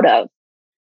get out of.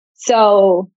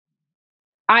 So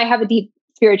I have a deep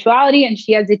spirituality and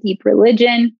she has a deep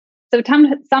religion. So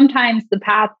sometimes the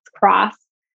paths cross,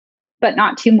 but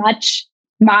not too much.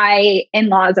 My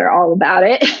in-laws are all about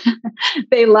it.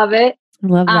 They love it.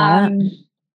 Love that.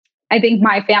 I think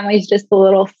my family's just a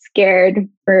little scared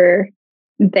for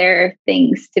their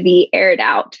things to be aired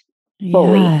out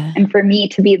fully. Yeah. And for me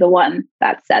to be the one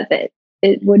that says it,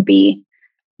 it would be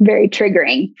very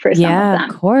triggering for some of them. Yeah,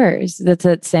 of course. That's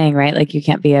a saying, right? Like you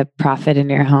can't be a prophet in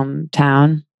your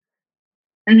hometown.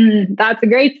 That's a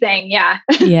great saying. Yeah.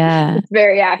 Yeah. It's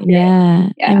very accurate. Yeah.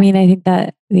 I mean, I think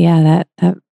that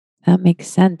makes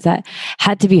sense. That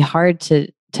had to be hard to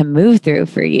move through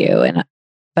for you.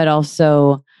 But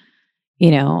also,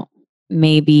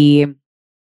 maybe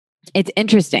it's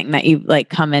interesting that you like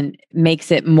come and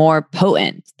makes it more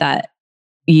potent that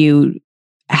you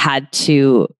had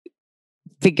to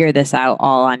figure this out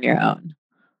all on your own.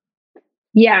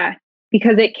 Yeah,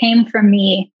 because it came from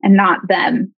me and not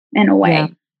them in a way. Yeah.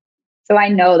 So I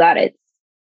know that it's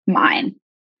mine,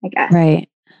 I guess. Right.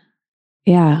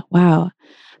 Yeah. Wow.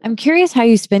 I'm curious how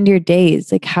you spend your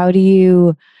days. Like, how do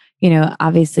you,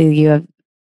 obviously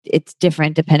it's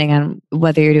different depending on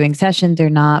whether you're doing sessions or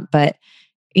not, but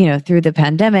through the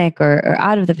pandemic or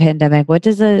out of the pandemic, what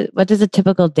does a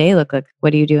typical day look like? What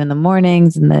do you do in the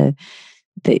mornings and the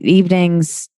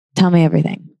evenings? Tell me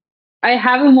everything. I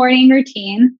have a morning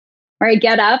routine where I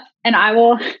get up and I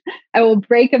will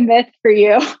break a myth for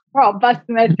you, or I'll bust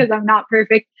a myth because I'm not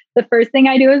perfect. The first thing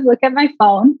I do is look at my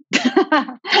phone,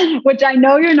 which I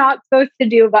know you're not supposed to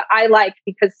do, but I like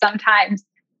because sometimes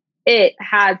it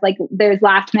has there's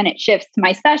last minute shifts to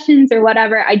my sessions or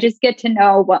whatever. I just get to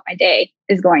know what my day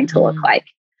is going to look like.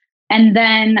 And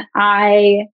then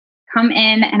I come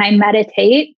in and I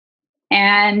meditate,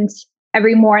 and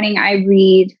every morning I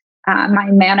read my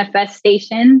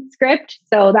manifestation script.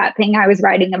 So that thing I was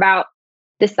writing about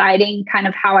deciding kind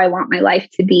of how I want my life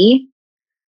to be.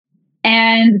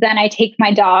 And then I take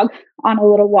my dog on a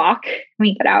little walk.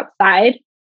 We get outside,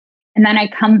 and then I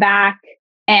come back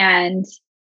and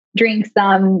drink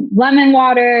some lemon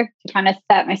water to kind of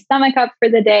set my stomach up for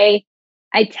the day.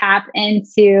 I tap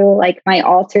into my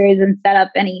altars and set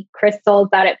up any crystals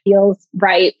that it feels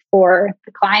right for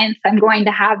the clients I'm going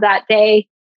to have that day.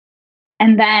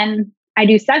 And then I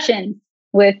do sessions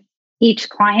with each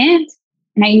client.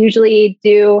 And I usually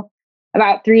do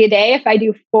about 3 a day. If I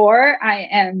do 4, I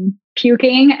am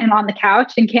puking and on the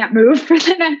couch and can't move for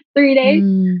the next 3 days.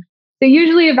 So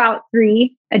usually about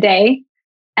 3 a day.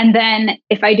 And then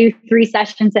if I do 3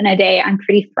 sessions in a day, I'm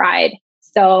pretty fried.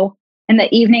 So in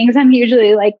the evenings, I'm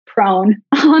usually prone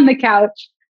on the couch,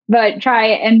 but try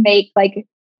and make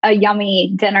a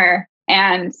yummy dinner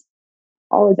and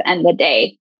always end the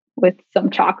day with some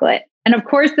chocolate. And of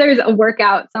course, there's a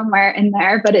workout somewhere in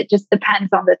there, but it just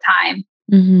depends on the time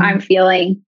I'm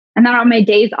feeling. And then on my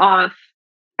days off,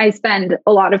 I spend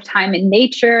a lot of time in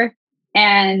nature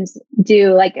and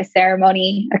do a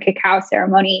ceremony, a cacao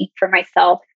ceremony for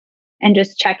myself, and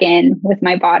just check in with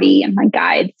my body and my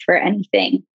guides for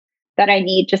anything that I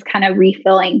need, just kind of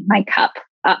refilling my cup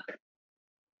up.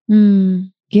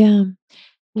 Yeah.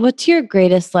 What's your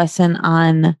greatest lesson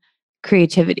on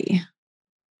creativity?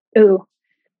 Ooh,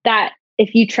 that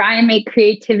if you try and make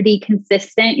creativity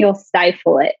consistent, you'll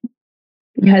stifle it,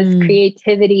 because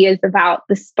creativity is about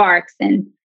the sparks and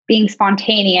being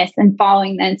spontaneous and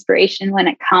following the inspiration when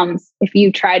it comes. If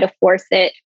you try to force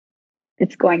it,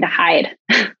 it's going to hide.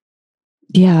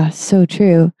 Yeah, so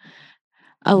true.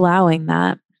 Allowing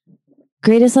that.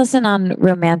 Greatest lesson on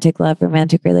romantic love,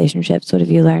 romantic relationships. What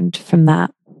have you learned from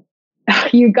that?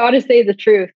 You got to say the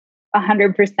truth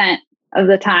 100% of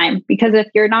the time, because if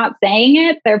you're not saying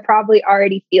it, they're probably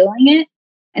already feeling it.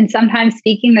 And sometimes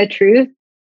speaking the truth,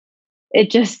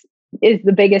 it just is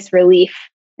the biggest relief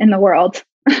in the world.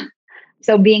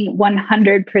 So being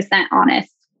 100%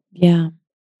 honest. Yeah.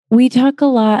 We talk a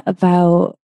lot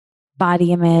about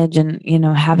body image and,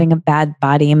 having a bad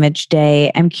body image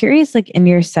day. I'm curious, like in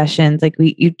your sessions, like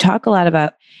you talk a lot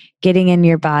about getting in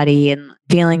your body and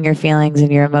feeling your feelings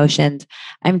and your emotions.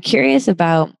 I'm curious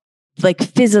about like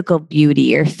physical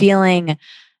beauty or feeling,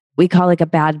 we call like a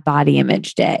bad body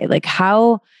image day. Like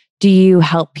how do you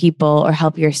help people or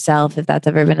help yourself, if that's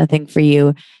ever been a thing for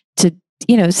you, to,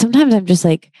 sometimes I'm just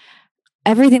like,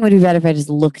 everything would be better if I just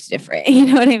looked different. You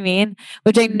know what I mean?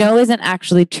 Which I know isn't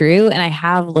actually true. And I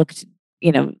have looked,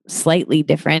 slightly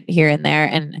different here and there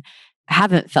and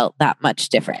haven't felt that much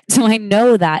different. So I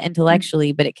know that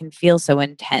intellectually, but it can feel so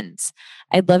intense.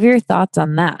 I'd love your thoughts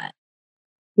on that.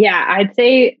 Yeah, I'd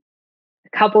say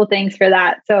a couple things for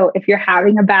that. So if you're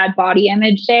having a bad body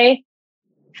image day,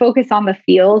 focus on the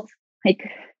feels. Like,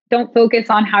 don't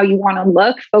focus on how you want to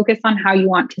look, focus on how you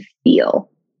want to feel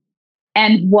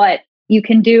and what you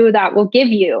can do that will give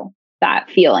you that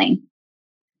feeling.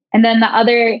 And then the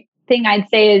other thing I'd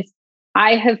say is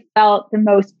I have felt the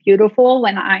most beautiful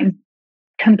when I'm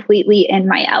completely in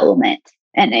my element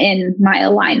and in my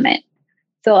alignment.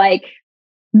 So like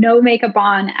no makeup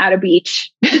on at a beach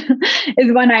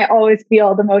is when I always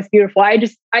feel the most beautiful. I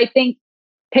think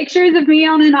pictures of me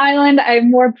on an island, I'm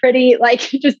more pretty, like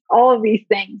just all of these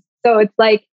things. So it's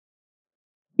like,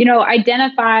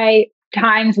 identify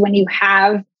times when you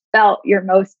have felt your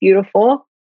most beautiful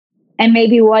and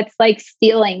maybe what's like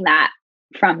stealing that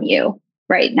from you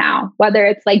right now, whether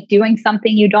it's like doing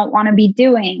something you don't want to be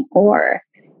doing or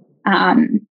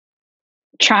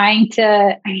trying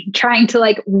to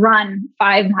like run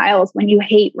 5 miles when you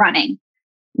hate running.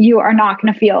 You are not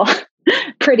going to feel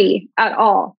pretty at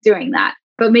all doing that.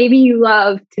 But maybe you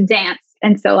love to dance.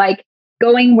 And so like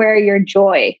going where your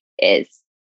joy is,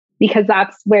 because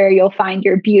that's where you'll find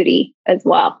your beauty as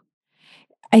well.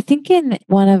 I think in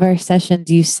one of our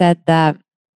sessions, you said that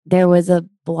there was a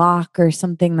block or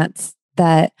something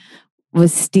that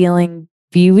was stealing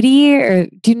beauty, or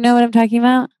do you know what I'm talking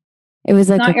about? It was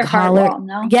like Not a your heart collar. wall,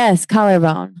 no? Yes,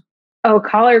 collarbone. Oh,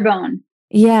 collarbone.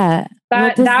 Yeah.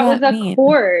 What does That was that a mean?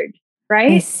 cord, I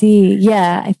right? see.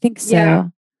 Yeah, I think Yeah.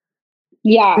 so.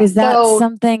 Yeah. Is that So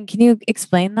something? Can you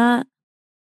explain that?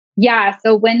 yeah.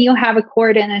 So when you have a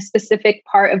cord in a specific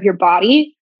part of your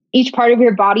body, each part of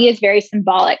your body is very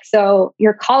symbolic. So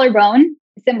your collarbone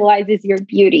symbolizes your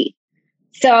beauty.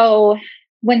 So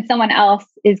when someone else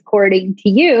is courting to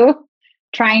you,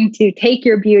 trying to take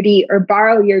your beauty or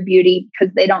borrow your beauty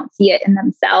because they don't see it in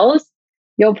themselves,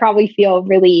 you'll probably feel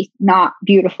really not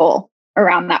beautiful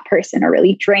around that person or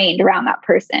really drained around that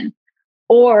person.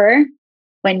 Or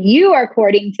when you are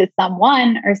courting to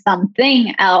someone or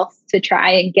something else to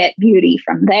try and get beauty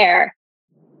from there,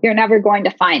 you're never going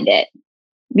to find it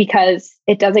because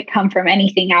it doesn't come from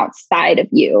anything outside of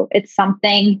you. It's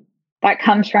something that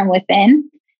comes from within.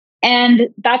 And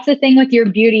that's the thing with your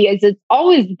beauty is it's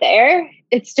always there.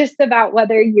 It's just about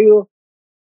whether you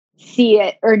see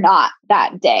it or not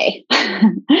that day.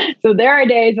 So there are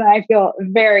days when I feel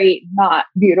very not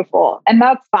beautiful, and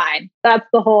that's fine. That's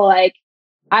the whole like,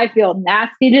 I feel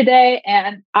nasty today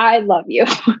and I love you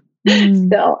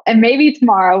still. And maybe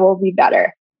tomorrow will be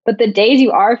better. But the days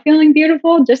you are feeling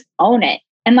beautiful, just own it.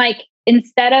 And like,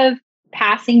 instead of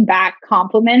passing back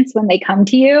compliments when they come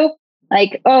to you,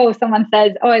 like, oh, someone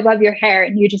says, oh, I love your hair.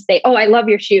 And you just say, oh, I love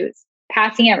your shoes.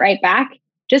 Passing it right back.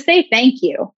 Just say thank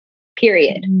you,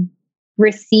 period.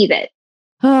 Receive it.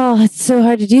 Oh, it's so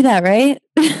hard to do that, right?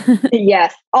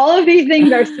 Yes. All of these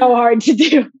things are so hard to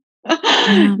do.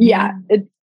 Yeah.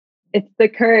 It's the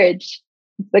courage.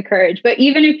 It's the courage. But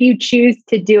even if you choose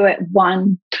to do it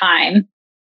one time,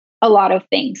 a lot of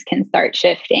things can start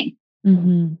shifting.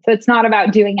 So it's not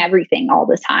about doing everything all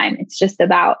the time. It's just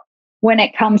about when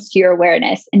it comes to your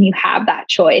awareness and you have that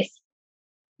choice,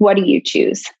 what do you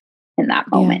choose in that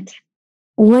moment? Yeah.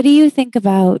 What do you think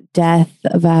about death,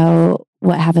 about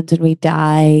what happens when we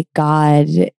die, God?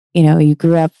 You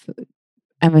grew up,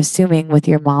 I'm assuming, with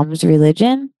your mom's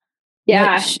religion.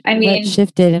 Yeah. What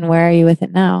shifted and where are you with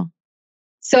it now?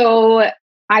 So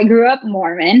I grew up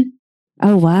Mormon.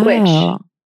 Oh, wow. Which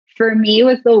for me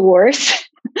was the worst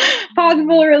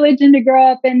possible religion to grow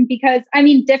up in, because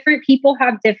different people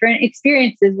have different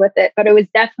experiences with it, but it was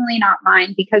definitely not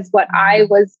mine, because what I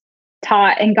was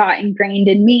taught and got ingrained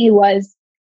in me was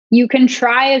you can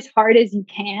try as hard as you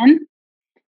can,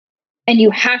 and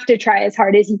you have to try as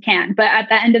hard as you can. But at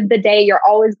the end of the day, you're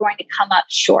always going to come up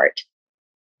short.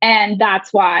 And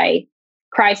that's why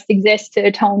Christ exists, to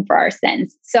atone for our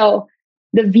sins. So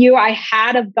the view I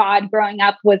had of God growing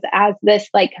up was as this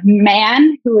like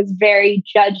man who was very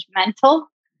judgmental,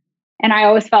 and I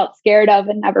always felt scared of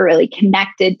and never really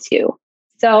connected to.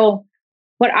 So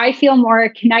what I feel more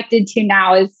connected to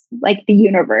now is like the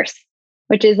universe,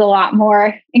 which is a lot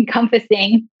more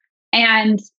encompassing.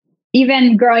 And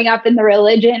even growing up in the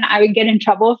religion, I would get in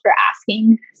trouble for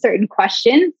asking certain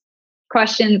questions.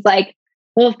 Questions like,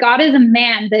 well, if God is a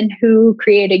man, then who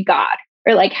created God?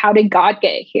 Or like, how did God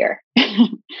get here?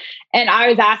 And I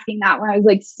was asking that when I was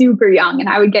like super young, and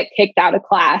I would get kicked out of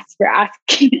class for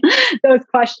asking those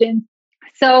questions.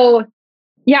 So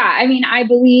yeah, I mean, I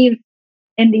believe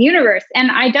in the universe,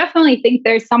 and I definitely think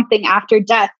there's something after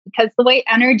death, because the way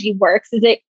energy works is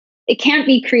it can't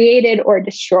be created or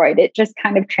destroyed. It just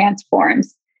kind of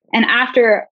transforms. And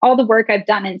after all the work I've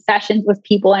done in sessions with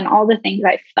people and all the things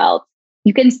I've felt,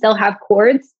 you can still have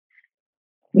cords.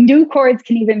 New cords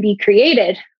can even be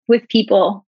created with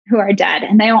people who are dead,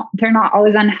 and they're not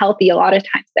always unhealthy. A lot of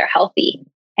times they're healthy.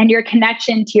 And your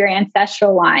connection to your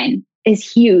ancestral line is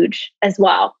huge as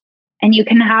well. And you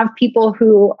can have people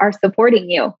who are supporting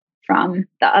you from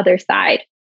the other side.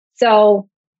 So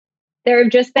there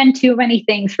have just been too many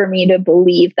things for me to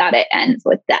believe that it ends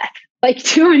with death. Like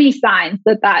too many signs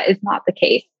that is not the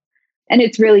case. And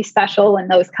it's really special when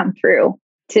those come through,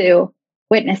 to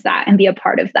witness that and be a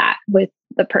part of that with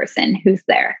the person who's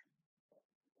there.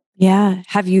 Yeah.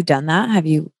 Have you done that? Have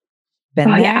you been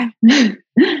there? Yeah.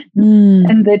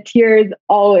 And the tears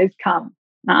always come.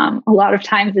 A lot of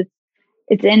times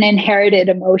it's in inherited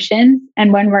emotions.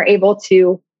 And when we're able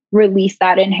to release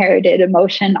that inherited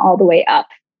emotion all the way up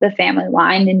the family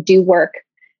line and do work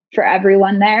for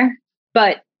everyone there,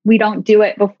 but we don't do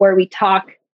it before we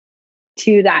talk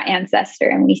to that ancestor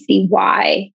and we see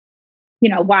why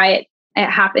it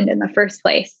happened in the first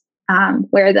place,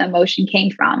 where the emotion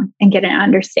came from, and get an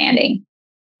understanding.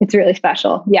 It's really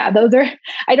special. Yeah,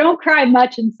 I don't cry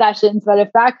much in sessions, but if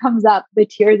that comes up, the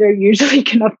tears are usually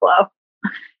going to flow.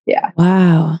 Yeah.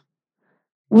 Wow.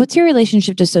 What's your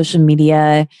relationship to social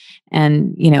media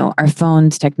and, our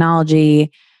phones,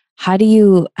 technology? How do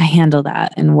you handle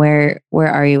that, and where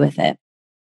are you with it?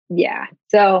 Yeah.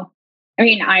 So, I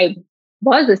mean, I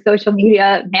was a social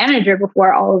media manager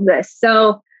before all of this.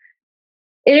 So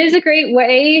it is a great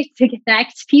way to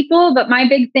connect people. But my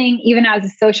big thing, even as a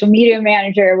social media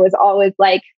manager, was always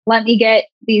like, let me get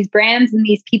these brands and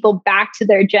these people back to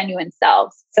their genuine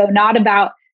selves. So not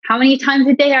about how many times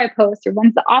a day I post or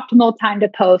when's the optimal time to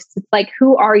post. It's like,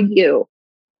 who are you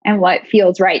and what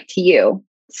feels right to you?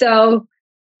 So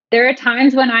there are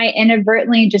times when I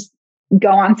inadvertently just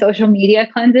go on social media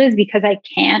cleanses because I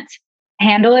can't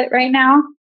handle it right now.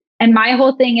 And my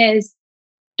whole thing is,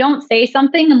 don't say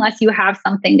something unless you have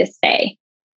something to say.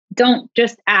 Don't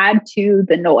just add to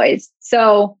the noise.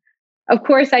 So, of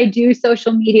course, I do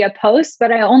social media posts,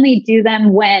 but I only do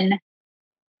them when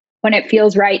it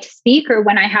feels right to speak or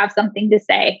when I have something to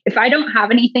say. If I don't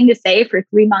have anything to say for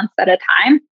 3 months at a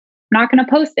time, I'm not going to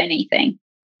post anything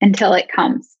until it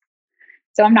comes.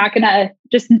 So I'm not going to,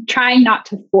 just try not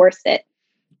to force it.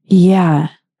 Yeah.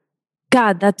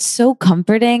 God, that's so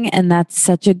comforting. And that's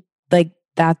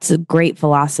that's a great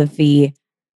philosophy.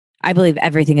 I believe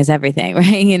everything is everything,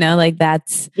 right?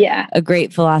 That's a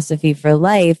great philosophy for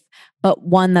life, but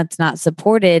one that's not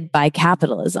supported by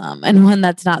capitalism and one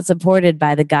that's not supported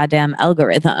by the goddamn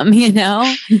algorithm,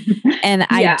 And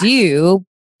I do,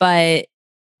 but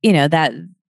that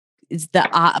is the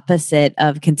opposite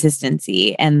of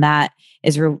consistency. And that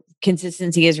is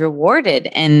consistency is rewarded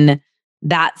in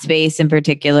that space in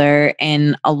particular,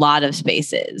 in a lot of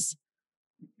spaces.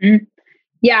 Mm-hmm.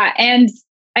 Yeah. And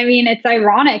I mean, it's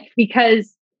ironic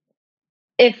because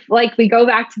if we go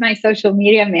back to my social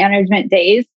media management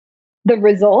days, the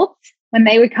results, when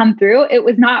they would come through, it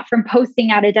was not from posting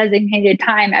at a designated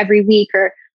time every week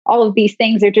or all of these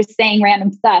things or just saying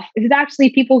random stuff. It was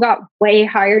actually people got way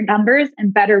higher numbers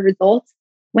and better results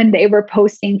when they were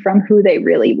posting from who they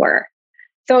really were.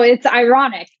 So it's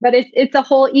ironic, but it's a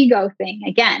whole ego thing.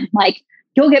 Again,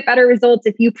 you'll get better results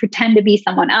if you pretend to be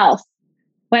someone else,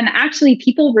 when actually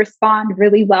people respond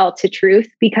really well to truth,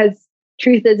 because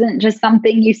truth isn't just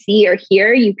something you see or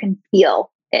hear, you can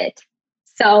feel it.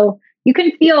 So you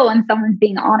can feel when someone's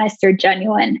being honest or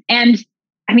genuine. And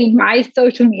I mean, my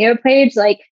social media page,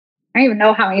 I don't even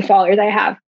know how many followers I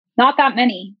have. Not that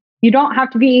many. You don't have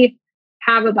to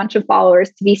have a bunch of followers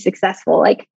to be successful.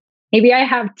 Maybe I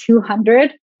have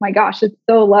 200. My gosh, it's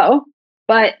so low,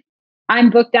 but I'm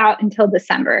booked out until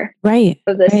December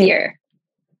of this year.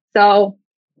 So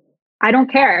I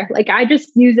don't care. Like, I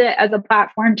just use it as a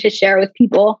platform to share with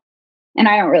people, and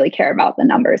I don't really care about the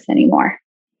numbers anymore.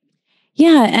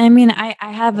 Yeah. I mean, I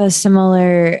have a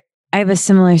similar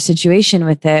situation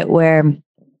with it where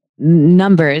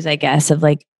numbers, I guess, of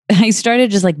like, I started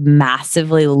just like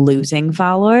massively losing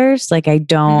followers. Like, I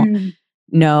don't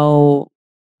know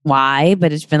why,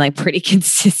 but it's been like pretty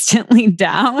consistently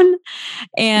down.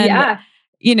 And, Yeah.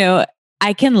 you know,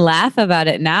 I can laugh about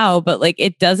it now, but like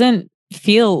it doesn't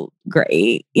feel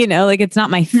great. Like it's not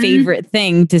my favorite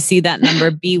thing to see that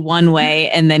number be one way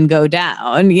and then go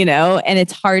down, and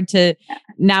it's hard to.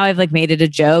 Now I've like made it a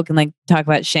joke and like talk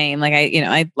about shame. Like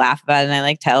I laugh about it and I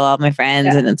like tell all my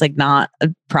friends and it's like not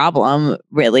a problem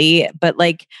really. But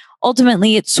like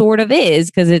ultimately it sort of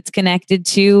is because it's connected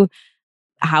to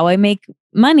how I make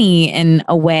money in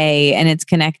a way. And it's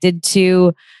connected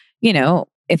to,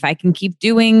 if I can keep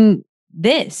doing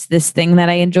this thing that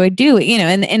I enjoy doing,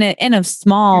 in a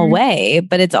small way,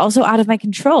 but it's also out of my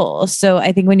control. So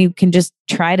I think when you can just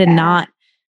try to not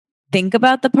think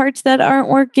about the parts that aren't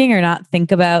working or not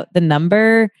think about the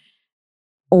number,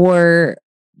 or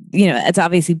it's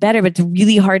obviously better, but it's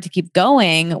really hard to keep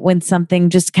going when something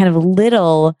just kind of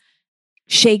little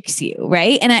shakes you,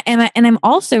 right? And I'm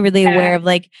also really aware of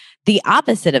like the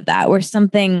opposite of that, where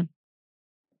something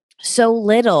so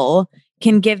little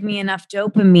can give me enough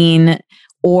dopamine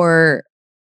or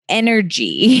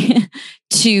energy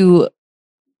to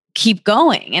keep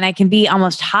going, and I can be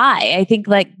almost high. I think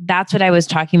like that's what I was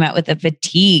talking about with the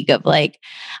fatigue of like,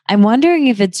 I'm wondering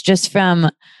if it's just from,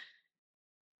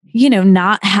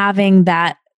 not having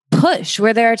that push,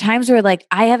 where there are times where like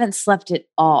I haven't slept at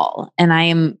all and I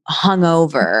am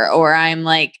hungover, or I'm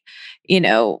like,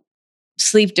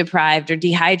 sleep deprived or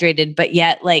dehydrated, but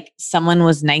yet like someone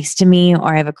was nice to me,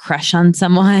 or I have a crush on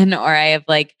someone, or I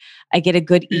get a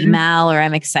good email, or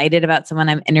I'm excited about someone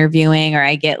I'm interviewing, or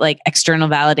I get like external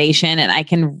validation, and I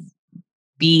can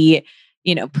be,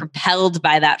 propelled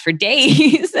by that for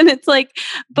days. And it's like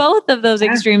both of those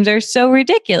extremes are so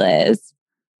ridiculous.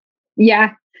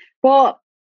 Yeah. Well,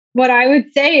 what I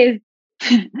would say is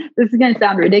this is going to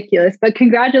sound ridiculous, but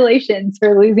congratulations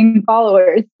for losing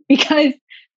followers, because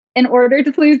in order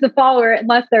to lose the follower,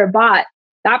 unless they're a bot,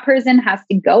 that person has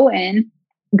to go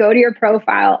to your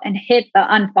profile and hit the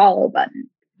unfollow button.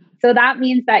 So that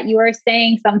means that you are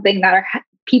saying something that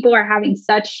people are having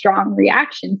such strong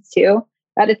reactions to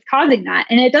that it's causing that.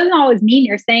 And it doesn't always mean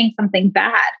you're saying something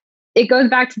bad. It goes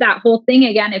back to that whole thing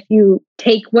again. If you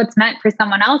take what's meant for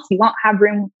someone else, you won't have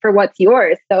room for what's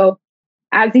yours. So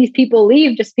as these people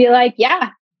leave, just be like, yeah,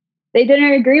 they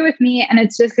didn't agree with me. And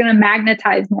it's just going to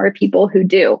magnetize more people who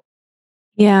do.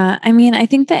 Yeah. I mean, I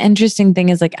think the interesting thing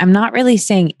is like, I'm not really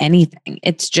saying anything.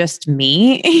 It's just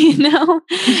me,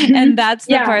 and that's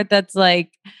the part that's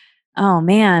like, oh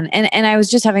man. And I was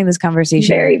just having this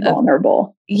conversation. Very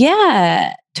vulnerable.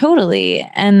 Yeah, totally.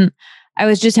 And I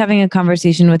was just having a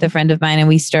conversation with a friend of mine, and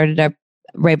we started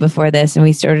right before this, and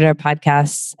we started our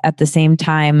podcasts at the same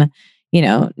time,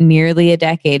 nearly a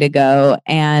decade ago.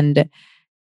 And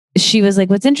she was like,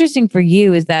 what's interesting for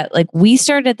you is that like we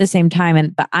started at the same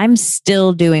time, but I'm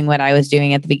still doing what I was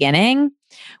doing at the beginning,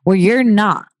 where you're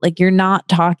not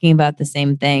talking about the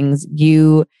same things.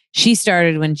 She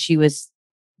started when she was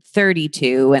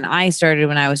 32 and I started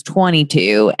when I was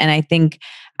 22. And I think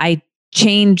I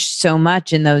changed so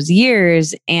much in those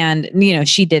years, and,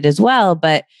 she did as well,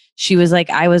 but she was like,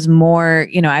 I was more,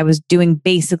 I was doing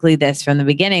basically this from the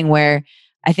beginning, where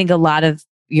I think a lot of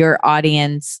your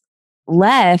audience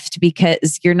left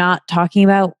because you're not talking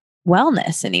about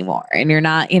wellness anymore, and you're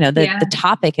not, the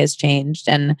topic has changed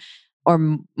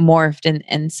or morphed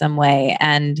in some way.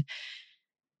 And,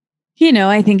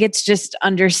 I think it's just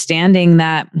understanding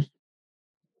that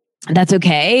that's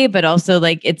okay, but also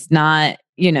like, it's not,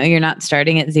 you're not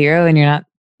starting at zero, and you're not.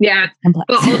 Yeah. But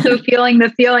also feeling the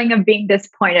feeling of being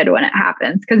disappointed when it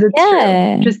happens. Because it's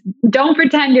true. Just don't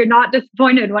pretend you're not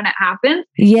disappointed when it happens.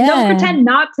 Yeah. Don't pretend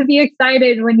not to be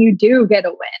excited when you do get a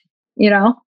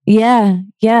win, Yeah.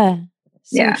 Yeah.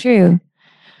 So true.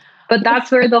 But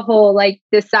that's where the whole like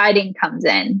deciding comes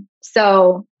in.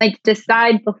 So like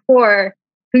decide before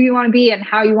who you want to be and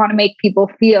how you want to make people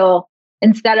feel,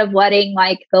 instead of letting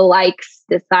like the likes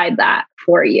decide that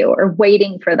for you, or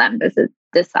waiting for them to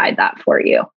decide that for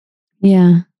you.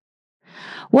 Yeah.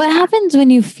 What happens when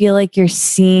you feel like you're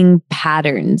seeing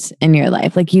patterns in your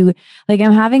life? Like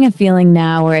I'm having a feeling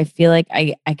now where I feel like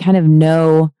I kind of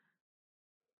know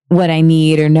what I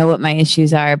need or know what my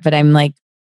issues are, but I'm like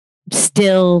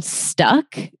still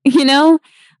stuck,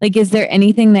 Like, is there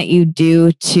anything that you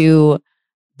do to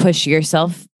push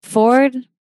yourself forward?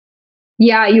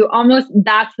 Yeah,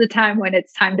 that's the time when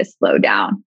it's time to slow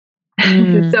down.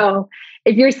 Mm. So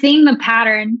if you're seeing the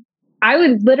pattern, I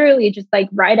would literally just like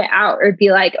write it out or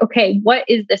be like, okay, what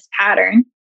is this pattern?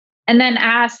 And then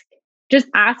just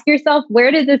ask yourself, where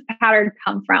did this pattern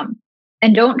come from?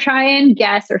 And don't try and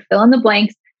guess or fill in the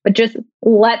blanks, but just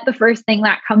let the first thing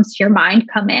that comes to your mind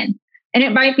come in. And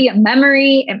it might be a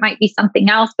memory, it might be something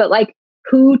else, but like,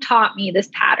 who taught me this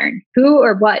pattern? Who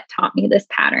or what taught me this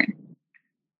pattern?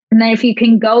 And then if you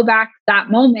can go back to that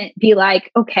moment, be like,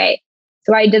 okay,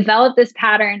 so I developed this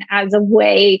pattern as a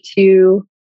way to,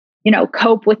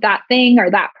 cope with that thing or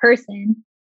that person.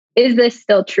 Is this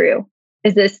still true?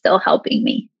 Is this still helping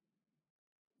me?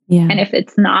 Yeah. And if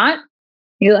it's not,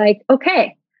 you're like,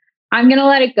 okay, I'm going to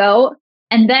let it go.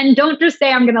 And then don't just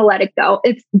say, I'm going to let it go.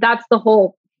 That's the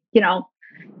whole,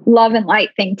 love and light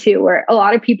thing too, where a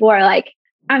lot of people are like,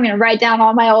 I'm going to write down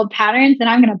all my old patterns and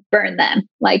I'm going to burn them.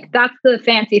 Like that's the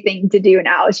fancy thing to do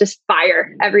now is just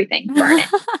fire everything, burn it.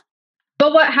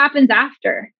 But what happens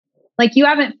after? Like you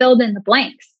haven't filled in the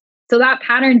blanks. So that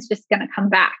pattern's just going to come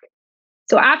back.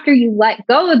 So after you let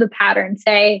go of the pattern,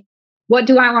 say, what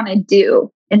do I want to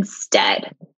do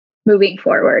instead moving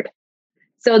forward?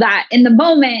 So that in the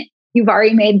moment, you've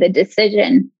already made the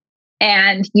decision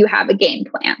and you have a game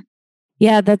plan.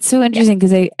 Yeah, that's so interesting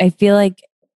because I feel like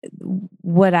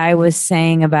what I was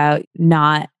saying about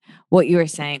not what you were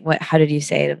saying, how did you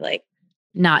say it, of like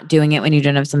not doing it when you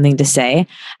don't have something to say?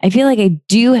 I feel like I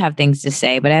do have things to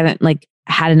say, but I haven't like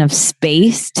had enough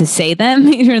space to say them,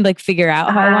 or like figure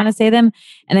out how I want to say them.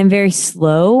 And I'm very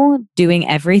slow doing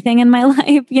everything in my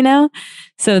life,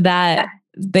 so that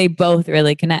they both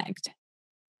really connect.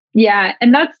 Yeah.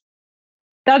 And that's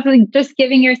like just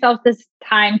giving yourself this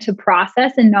time to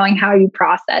process and knowing how you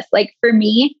process. Like for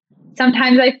me,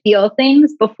 sometimes I feel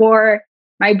things before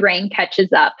my brain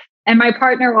catches up. And my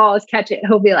partner will always catch it.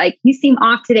 He'll be like, you seem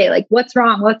off today. Like, what's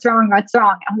wrong? What's wrong? What's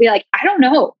wrong? I'll be like, I don't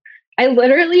know. I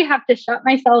literally have to shut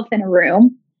myself in a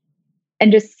room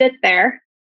and just sit there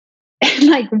and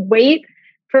like wait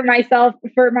for my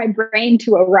brain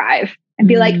to arrive and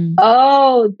be like,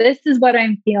 oh, this is what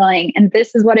I'm feeling. And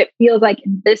this is what it feels like.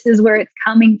 And this is where it's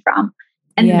coming from.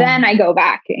 And then I go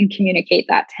back and communicate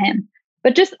that to him.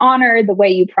 But just honor the way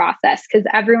you process because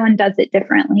everyone does it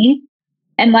differently.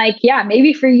 And like, yeah,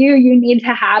 maybe for you, you need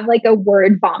to have like a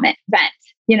word vomit vent,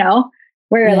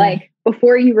 where like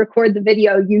before you record the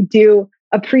video, you do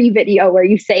a pre-video where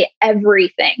you say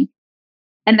everything.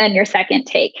 And then your second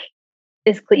take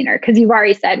is cleaner because you've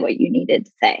already said what you needed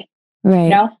to say.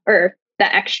 Right. Or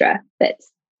the extra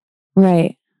bits.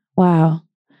 Right. Wow.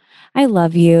 I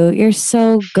love you. You're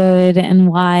so good and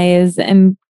wise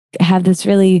and have this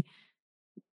really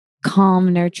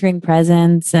calm, nurturing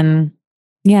presence. And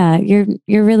yeah, you're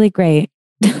really great.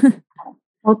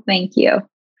 Well, thank you.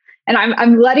 And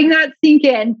I'm letting that sink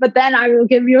in, but then I will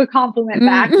give you a compliment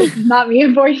back. This is not me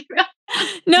and voice.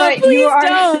 No, but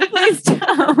please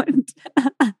don't.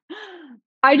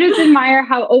 I just admire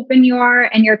how open you are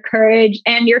and your courage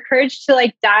to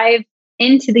like dive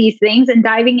into these things and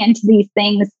diving into these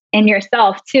things in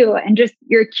yourself too. And just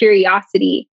your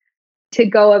curiosity to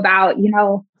go about,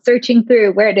 searching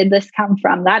through where did this come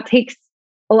from? That takes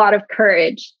a lot of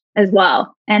courage as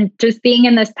well. And just being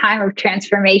in this time of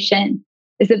transformation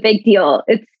is a big deal.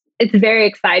 It's very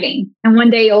exciting. And one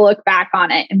day you'll look back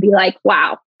on it and be like,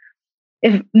 wow,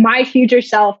 if my future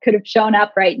self could have shown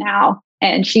up right now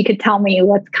and she could tell me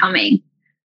what's coming,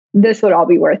 this would all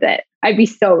be worth it. I'd be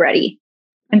so ready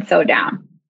and so down.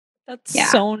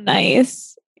 That's so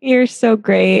nice. You're so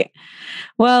great.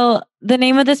 Well, the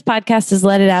name of this podcast is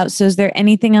Let It Out. So is there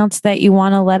anything else that you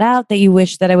want to let out that you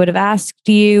wish that I would have asked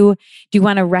you? Do you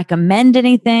want to recommend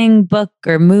anything, book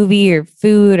or movie or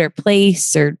food or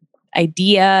place or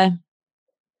idea?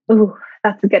 Oh,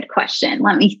 that's a good question.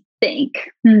 Let me think.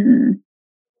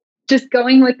 Just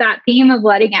going with that theme of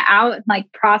letting it out and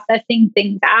like processing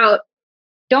things out.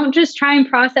 Don't just try and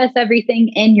process everything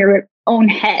in your own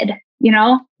head,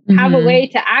 have a way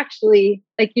to actually,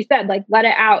 like you said, like let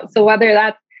it out. So whether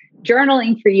that's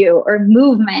journaling for you or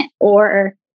movement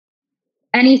or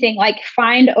anything, like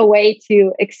find a way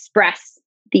to express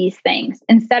these things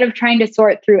instead of trying to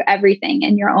sort through everything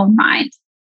in your own mind.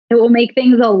 It will make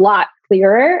things a lot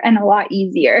clearer and a lot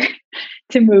easier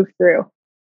to move through.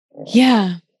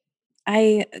 Yeah,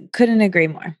 I couldn't agree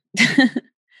more.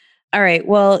 All right.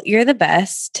 Well, you're the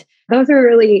best. Those are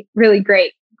really, really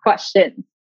great questions.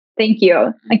 Thank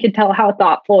you. I could tell how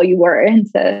thoughtful you were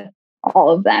into all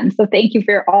of them. So thank you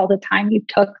for all the time you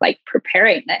took like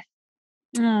preparing this.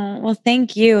 Oh, well,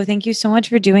 thank you. Thank you so much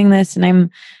for doing this. And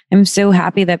I'm so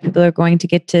happy that people are going to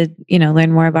get to,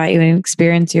 learn more about you and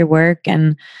experience your work.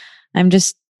 And I'm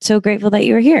just so grateful that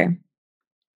you were here.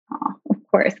 Oh, of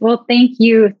course. Well, thank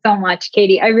you so much,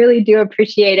 Katie. I really do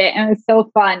appreciate it. And it was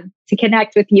so fun to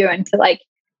connect with you and to like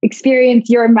experience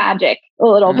your magic a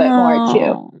little bit more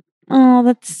too. Oh,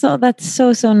 that's so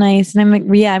nice. And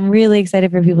I'm really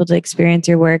excited for people to experience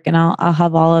your work, and I'll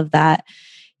have all of that,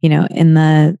 in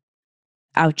the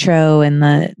outro and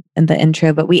the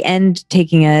intro, but we end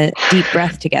taking a deep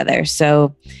breath together.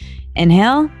 So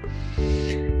inhale,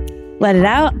 let it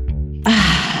out.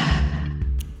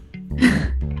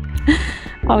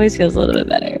 Always feels a little bit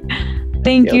better.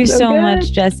 Thank you so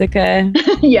much, Jessica.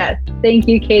 Yes. Thank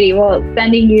you, Katie. Well,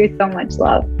 sending you so much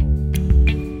love.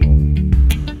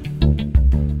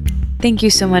 Thank you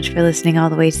so much for listening all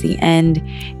the way to the end.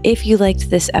 If you liked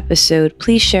this episode,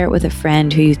 please share it with a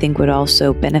friend who you think would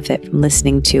also benefit from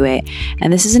listening to it.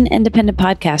 And this is an independent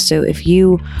podcast, so if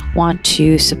you want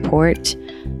to support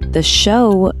the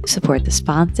show, support the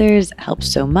sponsors, it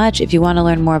helps so much. If you want to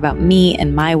learn more about me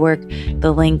and my work,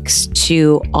 the links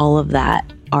to all of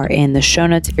that are in the show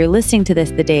notes. If you're listening to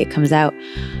this the day it comes out,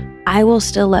 I will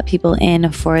still let people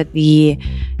in for the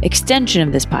extension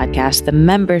of this podcast, the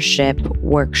membership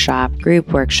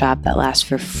group workshop that lasts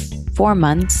for 4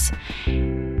 months.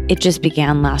 It just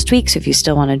began last week. So if you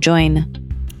still want to join,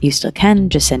 you still can.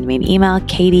 Just send me an email,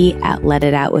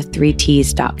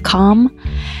 katie@letitout.com,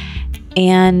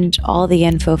 and all the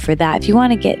info for that. If you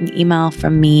want to get an email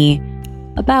from me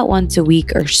about once a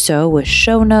week or so with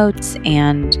show notes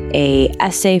and a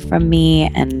essay from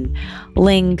me and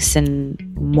links and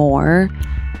more,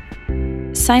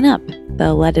 sign up.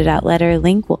 The Let It Out letter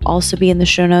link will also be in the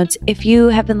show notes. If you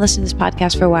have been listening to this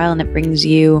podcast for a while and it brings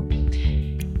you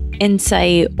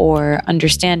insight or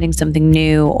understanding something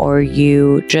new, or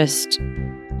you just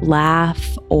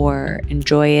laugh or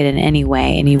enjoy it in any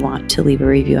way and you want to leave a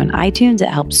review on iTunes, it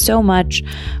helps so much.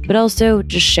 But also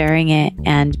just sharing it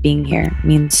and being here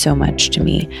means so much to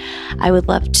me. I would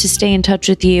love to stay in touch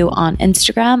with you on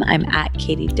Instagram. I'm at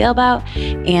Katie Dalebout,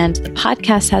 and the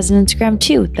podcast has an Instagram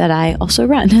too that I also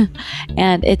run,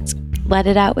 and it's Let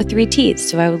It Out with 3 T's.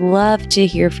 So I would love to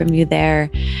hear from you there.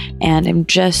 And I'm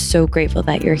just so grateful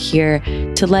that you're here.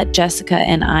 To let Jessica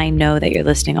and I know that you're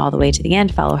listening all the way to the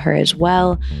end, follow her as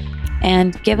well.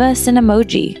 And give us an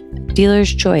emoji,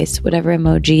 dealer's choice, whatever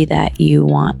emoji that you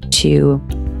want to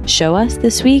show us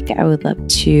this week. I would love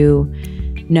to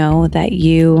know that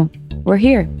you were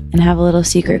here and have a little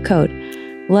secret code.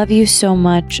 Love you so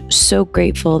much. So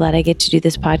grateful that I get to do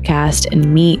this podcast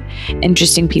and meet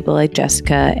interesting people like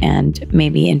Jessica and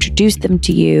maybe introduce them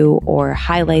to you or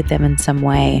highlight them in some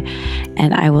way.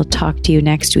 And I will talk to you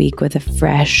next week with a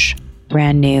fresh,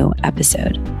 brand new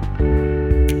episode.